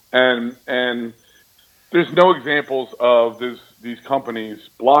 And there's no examples of these companies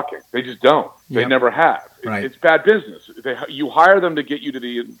blocking. They just don't. They never have. It's bad business. You hire them to get you to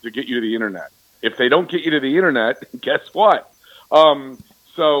the internet. If they don't get you to the internet, guess what?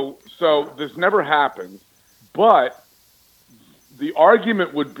 So this never happens. But the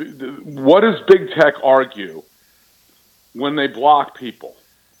argument would be, what does big tech argue when they block people?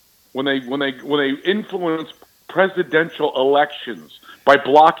 When they influence presidential elections by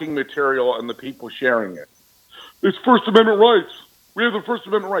blocking material and the people sharing it? It's First Amendment rights. We have the First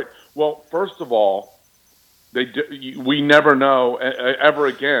Amendment right. Well, first of all, we never know ever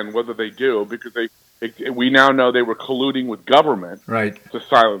again whether they do, because we now know they were colluding with government to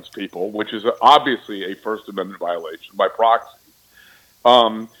silence people, which is obviously a First Amendment violation by proxy.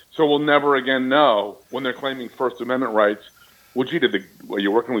 So we'll never again know when they're claiming First Amendment rights. Well, gee, are you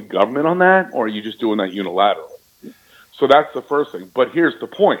working with government on that, or are you just doing that unilaterally? So that's the first thing. But here's the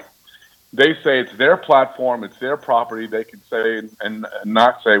point. They say it's their platform, it's their property. They can say and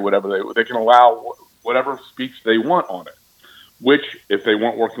not say whatever they can allow whatever speech they want on it, which, if they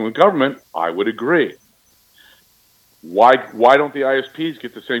weren't working with government, I would agree. Why don't the ISPs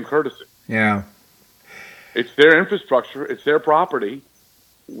get the same courtesy? Yeah. It's their infrastructure. It's their property.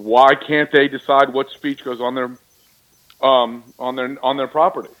 Why can't they decide what speech goes on their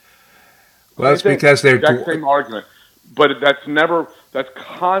property? Well, it's because they're the same argument, but that's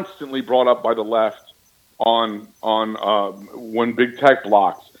constantly brought up by the left on when big tech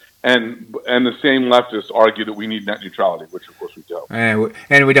blocks, and the same leftists argue that we need net neutrality, which of course we don't.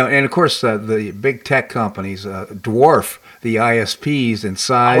 And we don't. And of course, the big tech companies dwarf the ISPs in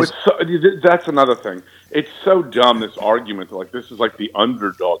size. That's another thing. It's so dumb, this argument. This is like the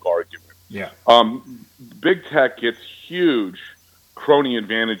underdog argument. Yeah. Big tech gets huge crony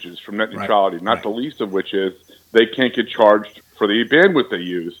advantages from net neutrality, not the least of which is they can't get charged for the bandwidth they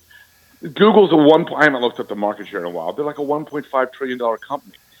use. Google's I haven't looked at the market share in a while. They're like a $1.5 trillion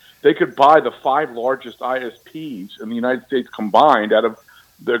company. They could buy the 5 largest ISPs in the United States combined out of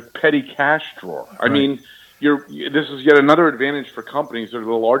their petty cash drawer. I mean, this is yet another advantage for companies that are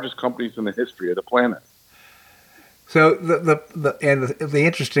the largest companies in the history of the planet. So the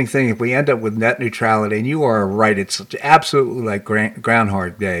interesting thing, if we end up with net neutrality, and you are right, it's absolutely like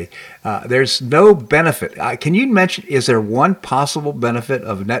Groundhog Day. There's no benefit. Can you mention? Is there one possible benefit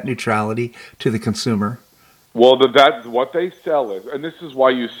of net neutrality to the consumer? Well, that's what they sell is, and this is why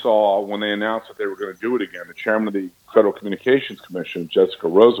you saw when they announced that they were going to do it again, the chairman of the Federal Communications Commission, Jessica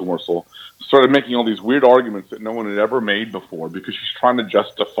Rosenworcel, started making all these weird arguments that no one had ever made before because she's trying to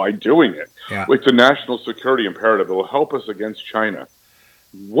justify doing it. Yeah. It's a national security imperative. It will help us against China.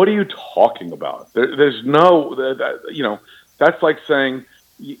 What are you talking about? There's no, That's like saying,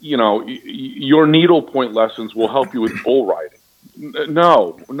 your needlepoint lessons will help you with bull riding.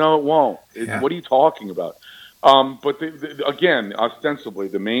 No, it won't. What are you talking about? But again, ostensibly,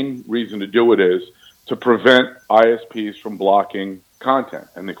 the main reason to do it is to prevent ISPs from blocking content.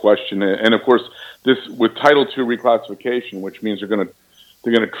 And the question, and of course, this with Title II reclassification, which means they're going to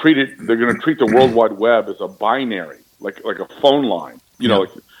treat the World Wide Web as a binary, like a phone line. Like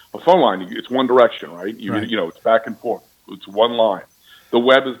a phone line, it's one direction, right? It's back and forth. It's one line. The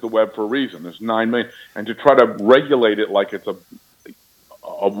web is the web for a reason. There's 9 million, and to try to regulate it like it's a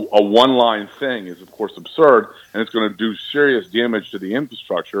one-line thing is, of course, absurd, and it's going to do serious damage to the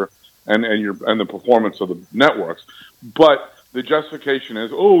infrastructure and the performance of the networks. But the justification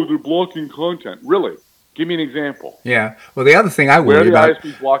is, they're blocking content. Really? Give me an example. Yeah. Well, the other thing I worry about... Where are the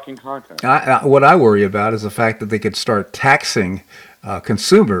ISPs blocking content? What I worry about is the fact that they could start taxing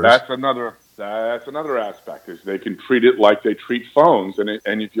consumers. That's another aspect, is they can treat it like they treat phones.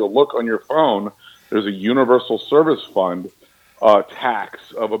 And if you look on your phone, there's a universal service fund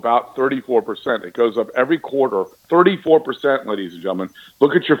tax of about 34%. It goes up every quarter, 34%, ladies and gentlemen.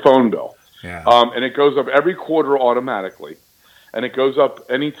 Look at your phone bill. Yeah. And it goes up every quarter automatically. And it goes up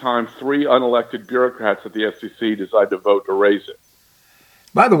anytime 3 unelected bureaucrats at the FCC decide to vote to raise it.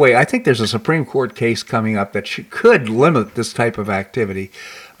 By the way, I think there's a Supreme Court case coming up that could limit this type of activity.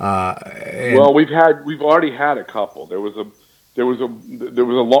 Well, we've already had a couple. There was a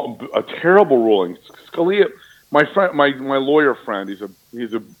terrible ruling. Scalia, my friend, my lawyer friend, he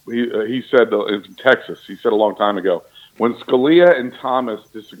said in Texas. He said a long time ago, when Scalia and Thomas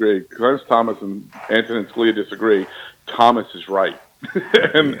disagree, Clarence Thomas and Antonin Scalia disagree, Thomas is right.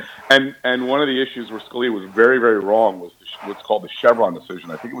 and one of the issues where Scalia was very, very wrong was what's called the Chevron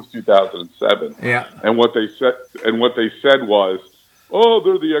decision. I think it was 2007. Yeah. And what they said was,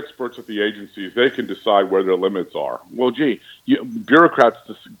 they're the experts at the agencies. They can decide where their limits are. Well, bureaucrats,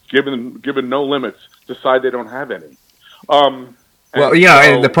 given no limits, decide they don't have any. And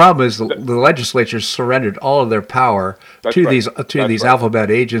the problem is the legislature surrendered all of their power to these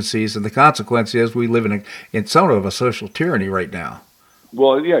alphabet agencies, and the consequence is we live in somewhat of a social tyranny right now.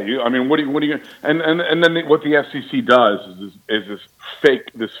 Well, yeah. What are you? And then what the FCC does is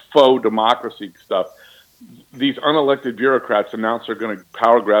this faux democracy stuff. These unelected bureaucrats announce they're going to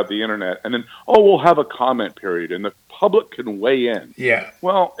power grab the internet, and then we'll have a comment period, and the public can weigh in. Yeah.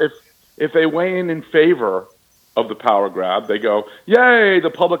 Well, if they weigh in favor of the power grab, they go, "Yay! The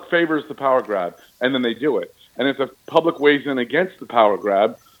public favors the power grab," and then they do it. And if the public weighs in against the power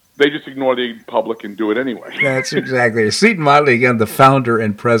grab, they just ignore the public and do it anyway. That's exactly it. Seton Motley, again, the founder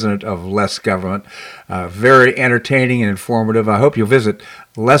and president of Less Government. Very entertaining and informative. I hope you'll visit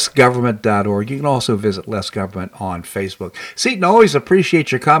lessgovernment.org. You can also visit Less Government on Facebook. Seton, always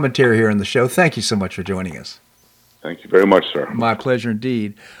appreciate your commentary here on the show. Thank you so much for joining us. Thank you very much, sir. My pleasure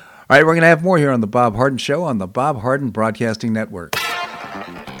indeed. All right, we're going to have more here on The Bob Harden Show on the Bob Harden Broadcasting Network.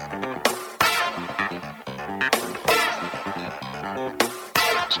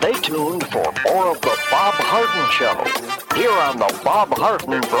 Stay tuned for more of The Bob Harden Show here on the Bob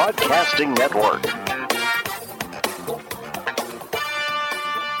Harden Broadcasting Network.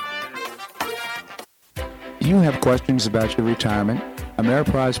 You have questions about your retirement?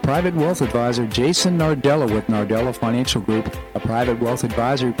 Ameriprise Private Wealth Advisor Jason Nardella with Nardella Financial Group, a private wealth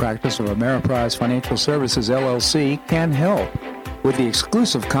advisory practice of Ameriprise Financial Services, LLC, can help. With the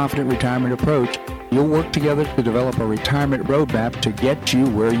exclusive Confident Retirement approach, you'll work together to develop a retirement roadmap to get you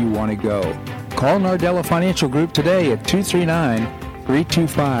where you want to go. Call Nardella Financial Group today at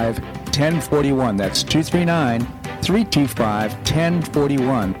 239-325-1041. That's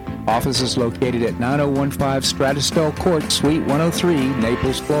 239-325-1041. Office is located at 9015 Stratistel Court, Suite 103,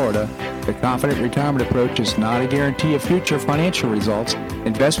 Naples, Florida. The Confident Retirement Approach is not a guarantee of future financial results.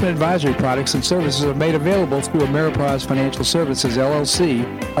 Investment advisory products and services are made available through Ameriprise Financial Services, LLC,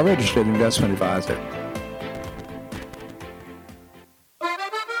 a registered investment advisor.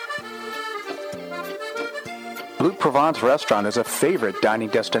 Blue Provence Restaurant is a favorite dining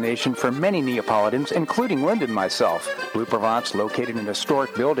destination for many Neapolitans, including Linda and myself. Blue Provence, located in a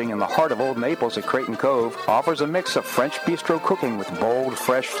historic building in the heart of Old Naples at Creighton Cove, offers a mix of French bistro cooking with bold,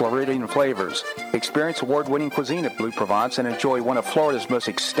 fresh Floridian flavors. Experience award-winning cuisine at Blue Provence and enjoy one of Florida's most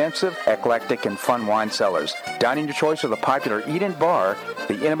extensive, eclectic, and fun wine cellars. Dining your choice of the popular Eat-In Bar,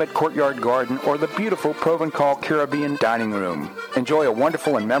 the intimate Courtyard Garden, or the beautiful Provencal Caribbean Dining Room. Enjoy a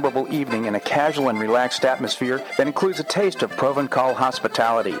wonderful and memorable evening in a casual and relaxed atmosphere that includes includes a taste of Provençal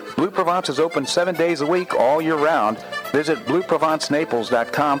hospitality. Blue Provence is open 7 days a week all year round. Visit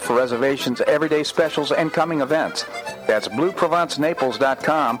BlueProvenceNaples.com for reservations, everyday specials, and coming events. That's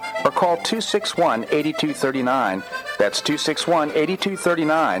BlueProvenceNaples.com or call 261-8239. That's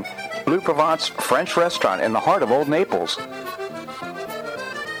 261-8239. Blue Provence French Restaurant in the heart of Old Naples.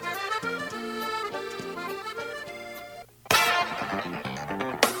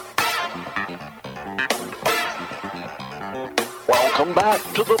 Welcome back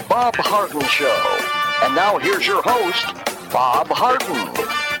to the Bob Harden Show. And now here's your host, Bob Harden.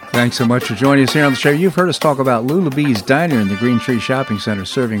 Thanks so much for joining us here on the show. You've heard us talk about Lulabee's Diner in the Green Tree Shopping Center,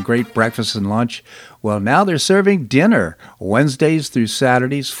 serving great breakfast and lunch. Well, now they're serving dinner Wednesdays through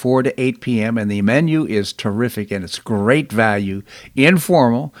Saturdays, 4 to 8 p.m., and the menu is terrific, and it's great value,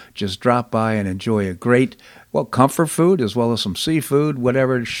 informal. Just drop by and enjoy a great, comfort food as well as some seafood,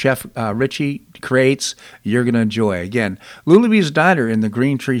 whatever Chef Richie creates, you're going to enjoy. Again, Lulabee's Diner in the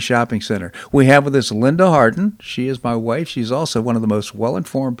Green Tree Shopping Center. We have with us Linda Harden. She is my wife. She's also one of the most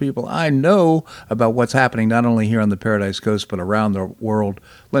well-informed people I know about what's happening not only here on the Paradise Coast but around the world.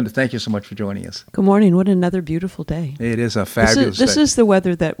 Linda, thank you so much for joining us. Good morning. What another beautiful day. It is a fabulous day. This is the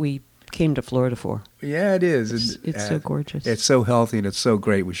weather that we came to Florida for. Yeah, it is. It's so gorgeous. It's so healthy and it's so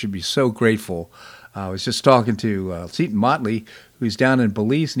great. We should be so grateful. I was just talking to Seton Motley, who's down in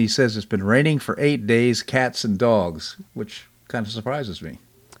Belize, and he says it's been raining for 8 days, cats and dogs, which kind of surprises me.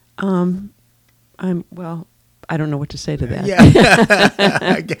 I don't know what to say to that. Yeah,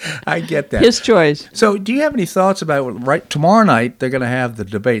 I get that. His choice. So do you have any thoughts about, tomorrow night they're going to have the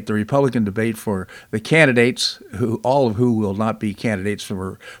debate, the Republican debate for the candidates, all of who will not be candidates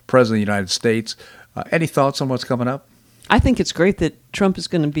for President of the United States. Any thoughts on what's coming up? I think it's great that Trump is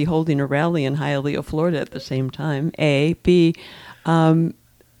going to be holding a rally in Hialeah, Florida at the same time. A. B. I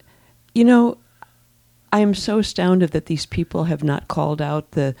am so astounded that these people have not called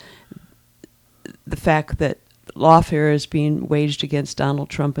out the fact that lawfare is being waged against Donald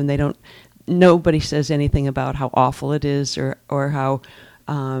Trump, and nobody says anything about how awful it is or how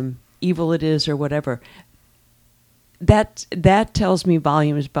evil it is or whatever. That tells me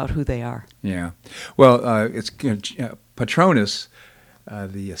volumes about who they are. Yeah. Well, it's Patronus,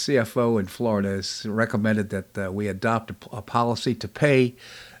 the CFO in Florida, has recommended that we adopt a policy to pay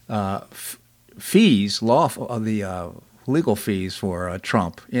fees, legal fees for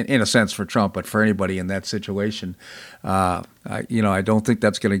Trump, in a sense for Trump, but for anybody in that situation. I don't think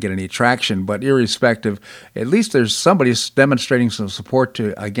that's going to get any traction, but irrespective, at least there's somebody demonstrating some support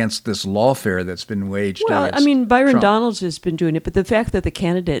against this lawfare that's been waged. Well, Byron Trump. Donalds has been doing it, but the fact that the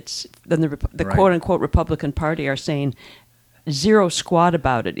candidates, then the Right. quote-unquote Republican Party are saying zero squat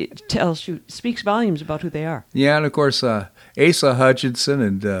about it, it speaks volumes about who they are. Yeah, and of course, Asa Hutchinson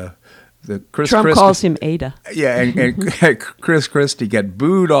and Trump calls him Ada. Yeah, and Chris Christie got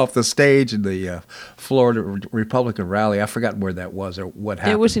booed off the stage in the Florida Republican rally. I forgot where that was or what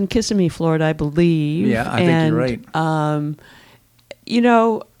happened. It was in Kissimmee, Florida, I believe. Yeah, I think you're right.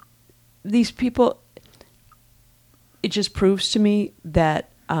 These people, it just proves to me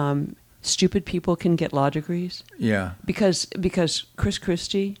that stupid people can get law degrees. Yeah. Because Chris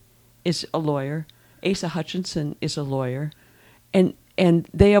Christie is a lawyer, Asa Hutchinson is a lawyer, and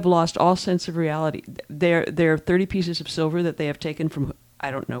they have lost all sense of reality. Their 30 pieces of silver that they have taken from I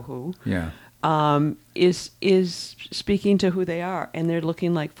don't know who. Yeah. Is speaking to who they are, and they're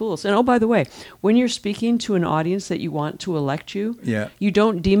looking like fools. And oh, by the way, when you're speaking to an audience that you want to elect you, you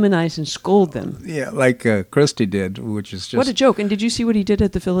don't demonize and scold them. Yeah, like Christie did, which is just what a joke. And did you see what he did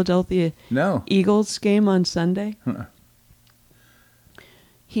at the Philadelphia Eagles game on Sunday? Huh.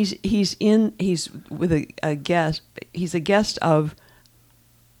 He's with a guest. He's a guest of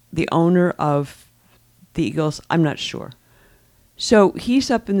the owner of the Eagles. I'm not sure. So he's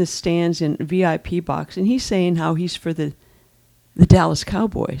up in the stands in VIP box, and he's saying how he's for the Dallas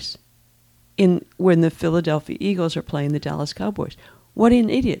Cowboys when the Philadelphia Eagles are playing the Dallas Cowboys. What an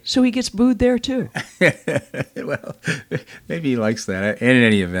idiot. So he gets booed there, too. Well, maybe he likes that in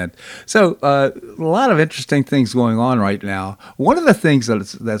any event. So a lot of interesting things going on right now. One of the things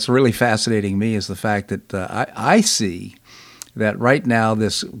that's really fascinating me is the fact that I see that right now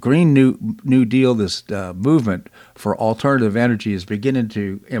this Green New Deal, this movement for alternative energy is beginning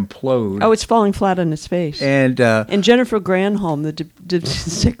to implode. Oh, it's falling flat on its face. And Jennifer Granholm, the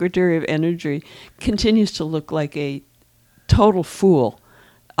Secretary of Energy, continues to look like a total fool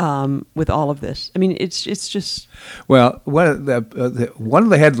with all of this. I mean, it's just... Well, one of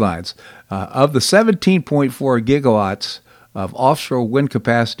the headlines of the 17.4 gigawatts of offshore wind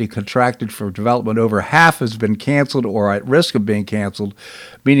capacity contracted for development, over half has been canceled or at risk of being canceled,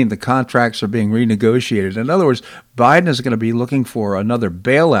 meaning the contracts are being renegotiated. In other words, Biden is going to be looking for another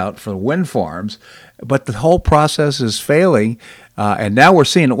bailout for wind farms, but the whole process is failing. And now we're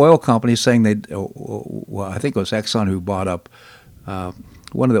seeing oil companies saying well, I think it was Exxon who bought up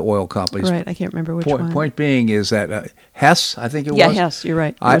one of the oil companies. Right, I can't remember which one. Point being is that Hess, I think it was. Yeah, Hess, you're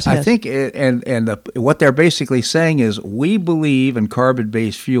right. I think, what they're basically saying is, we believe in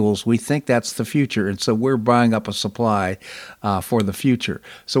carbon-based fuels. We think that's the future, and so we're buying up a supply for the future.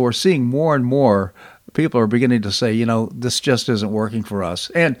 So we're seeing more and more people are beginning to say, this just isn't working for us.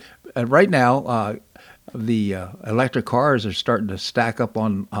 And right now, the electric cars are starting to stack up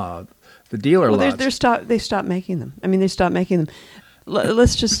on the dealer lots. They stopped making them. I mean, they stopped making them.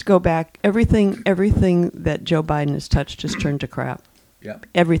 Let's just go back. Everything that Joe Biden has touched has turned to crap. Yep.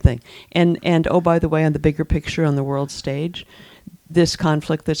 Everything. And oh, by the way, on the bigger picture on the world stage, this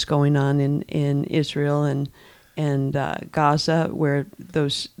conflict that's going on in Israel and Gaza, where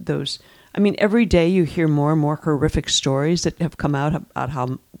those I mean, every day you hear more and more horrific stories that have come out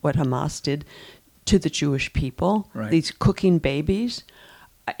about what Hamas did to the Jewish people. Right. These cooking babies,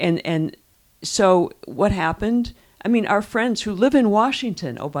 and so what happened? I mean, our friends who live in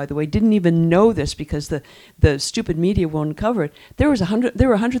Washington, oh, by the way, didn't even know this because the stupid media won't cover it. There were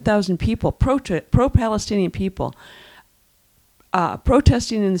 100,000 people, pro-Palestinian people,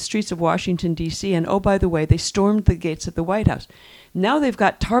 protesting in the streets of Washington, D.C., and oh, by the way, they stormed the gates of the White House. Now they've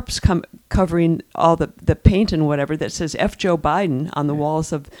got tarps covering all the paint and whatever that says F. Joe Biden on the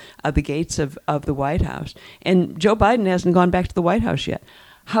walls of the gates of the White House. And Joe Biden hasn't gone back to the White House yet.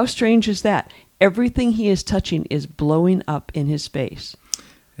 How strange is that? Everything he is touching is blowing up in his face.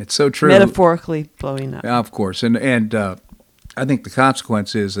 It's so true. Metaphorically blowing up. Yeah, of course. And I think the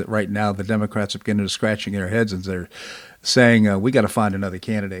consequence is that right now the Democrats are beginning to scratching their heads and they're saying, we got to find another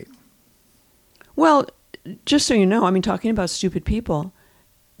candidate. Well, just so you know, I mean, talking about stupid people,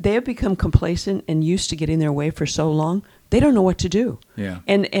 they have become complacent and used to getting their way for so long, they don't know what to do. Yeah.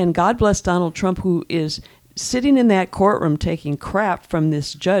 And God bless Donald Trump, who is sitting in that courtroom taking crap from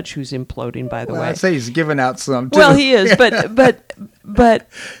this judge who's imploding, by the way. I'd say he's giving out some, too. Well, he is, but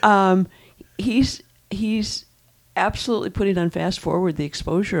he's absolutely putting on fast forward the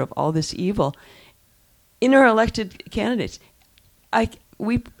exposure of all this evil in our elected candidates.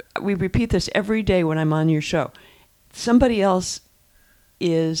 We repeat this every day when I'm on your show. Somebody else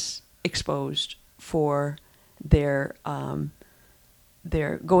is exposed for their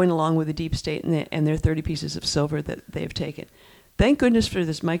going along with the deep state and their 30 pieces of silver that they've taken. Thank goodness for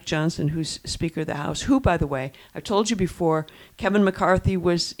this Mike Johnson, who's Speaker of the House, who, by the way, I've told you before, Kevin McCarthy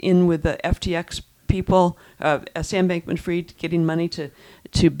was in with the FTX people, Sam Bankman-Fried, getting money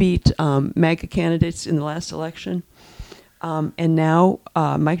to beat MAGA candidates in the last election. And now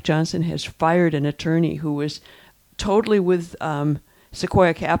Mike Johnson has fired an attorney who was totally with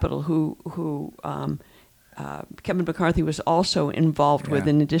Sequoia Capital, who Kevin McCarthy was also involved with,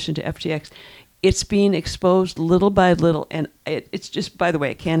 in addition to FTX. It's being exposed little by little, and it's just, by the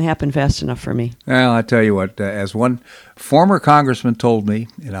way, it can't happen fast enough for me. Well, I tell you what, as one former congressman told me,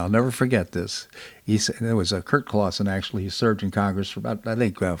 and I'll never forget this, he said, it was Kurt Clausen, actually. He served in Congress for about, I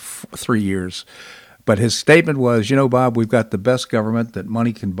think, 3 years. But his statement was, Bob, we've got the best government that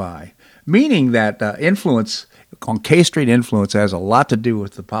money can buy, meaning that influence, on K Street influence, has a lot to do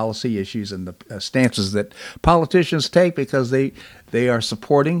with the policy issues and the stances that politicians take because they are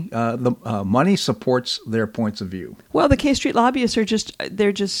supporting, the money supports their points of view. Well, the K Street lobbyists are just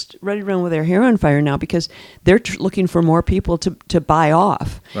ready to run with their hair on fire now because they're looking for more people to buy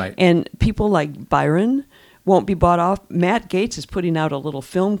off. Right. And people like Byron won't be bought off. Matt Gaetz is putting out a little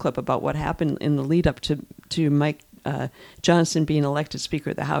film clip about what happened in the lead up to Mike Johnson being elected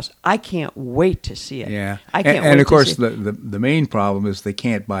Speaker of the House. I can't wait to see it. Yeah, I can't wait to see it. And of course, the main problem is they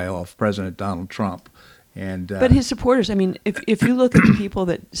can't buy off President Donald Trump. But his supporters, I mean, if you look at the people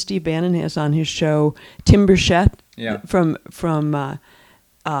that Steve Bannon has on his show, Tim Burchett from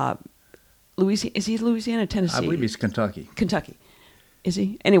Louisiana, is he Louisiana, Tennessee? I believe he's Kentucky. Kentucky. Is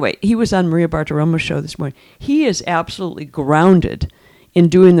he? Anyway, he was on Maria Bartiromo's show this morning. He is absolutely grounded in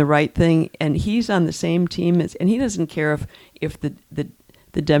doing the right thing, and he's on the same team and he doesn't care if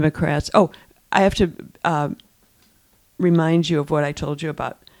the Democrats. Oh, I have to remind you of what I told you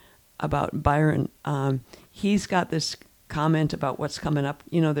about Byron. He's got this comment about what's coming up.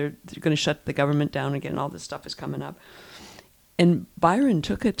 They're going to shut the government down again. All this stuff is coming up, and Byron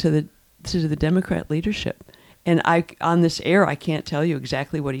took it to the Democrat leadership. And on this air, I can't tell you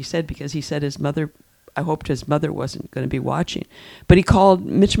exactly what he said because he said I hoped his mother wasn't going to be watching. But he called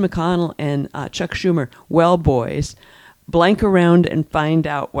Mitch McConnell and Chuck Schumer well boys. blank around and find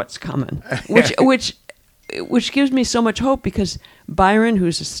out what's coming, which gives me so much hope, because Byron,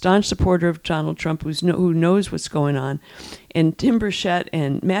 who's a staunch supporter of Donald Trump, who knows what's going on, and Tim Burchett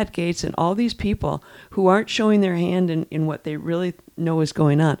and Matt Gaetz and all these people who aren't showing their hand in what they really know is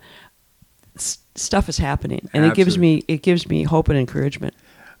going on, stuff is happening, and Absolutely. it gives me hope and encouragement.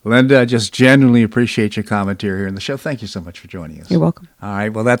 Linda, I just genuinely appreciate your commentary here in the show. Thank you so much for joining us. You're welcome. All right,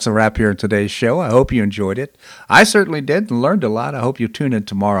 well, that's a wrap here in today's show. I hope you enjoyed it. I certainly did and learned a lot. I hope you tune in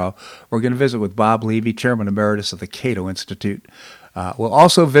tomorrow. We're going to visit with Bob Levy, Chairman Emeritus of the Cato Institute. We'll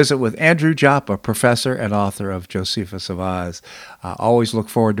also visit with Andrew Joppa, professor and author of Josephus of Oz. Always look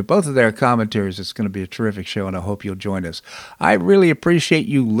forward to both of their commentaries. It's going to be a terrific show, and I hope you'll join us. I really appreciate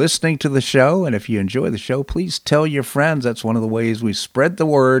you listening to the show, and if you enjoy the show, please tell your friends. That's one of the ways we spread the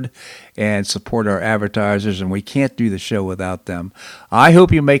word and support our advertisers, and we can't do the show without them. I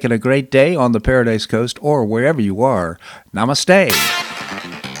hope you make it a great day on the Paradise Coast or wherever you are. Namaste.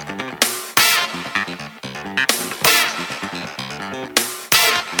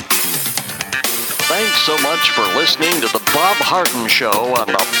 Thanks so much for listening to The Bob Harden Show on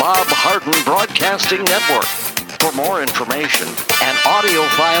the Bob Harden Broadcasting Network. For more information and audio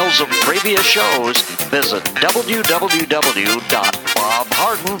files of previous shows, visit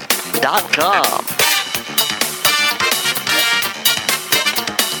www.bobharden.com.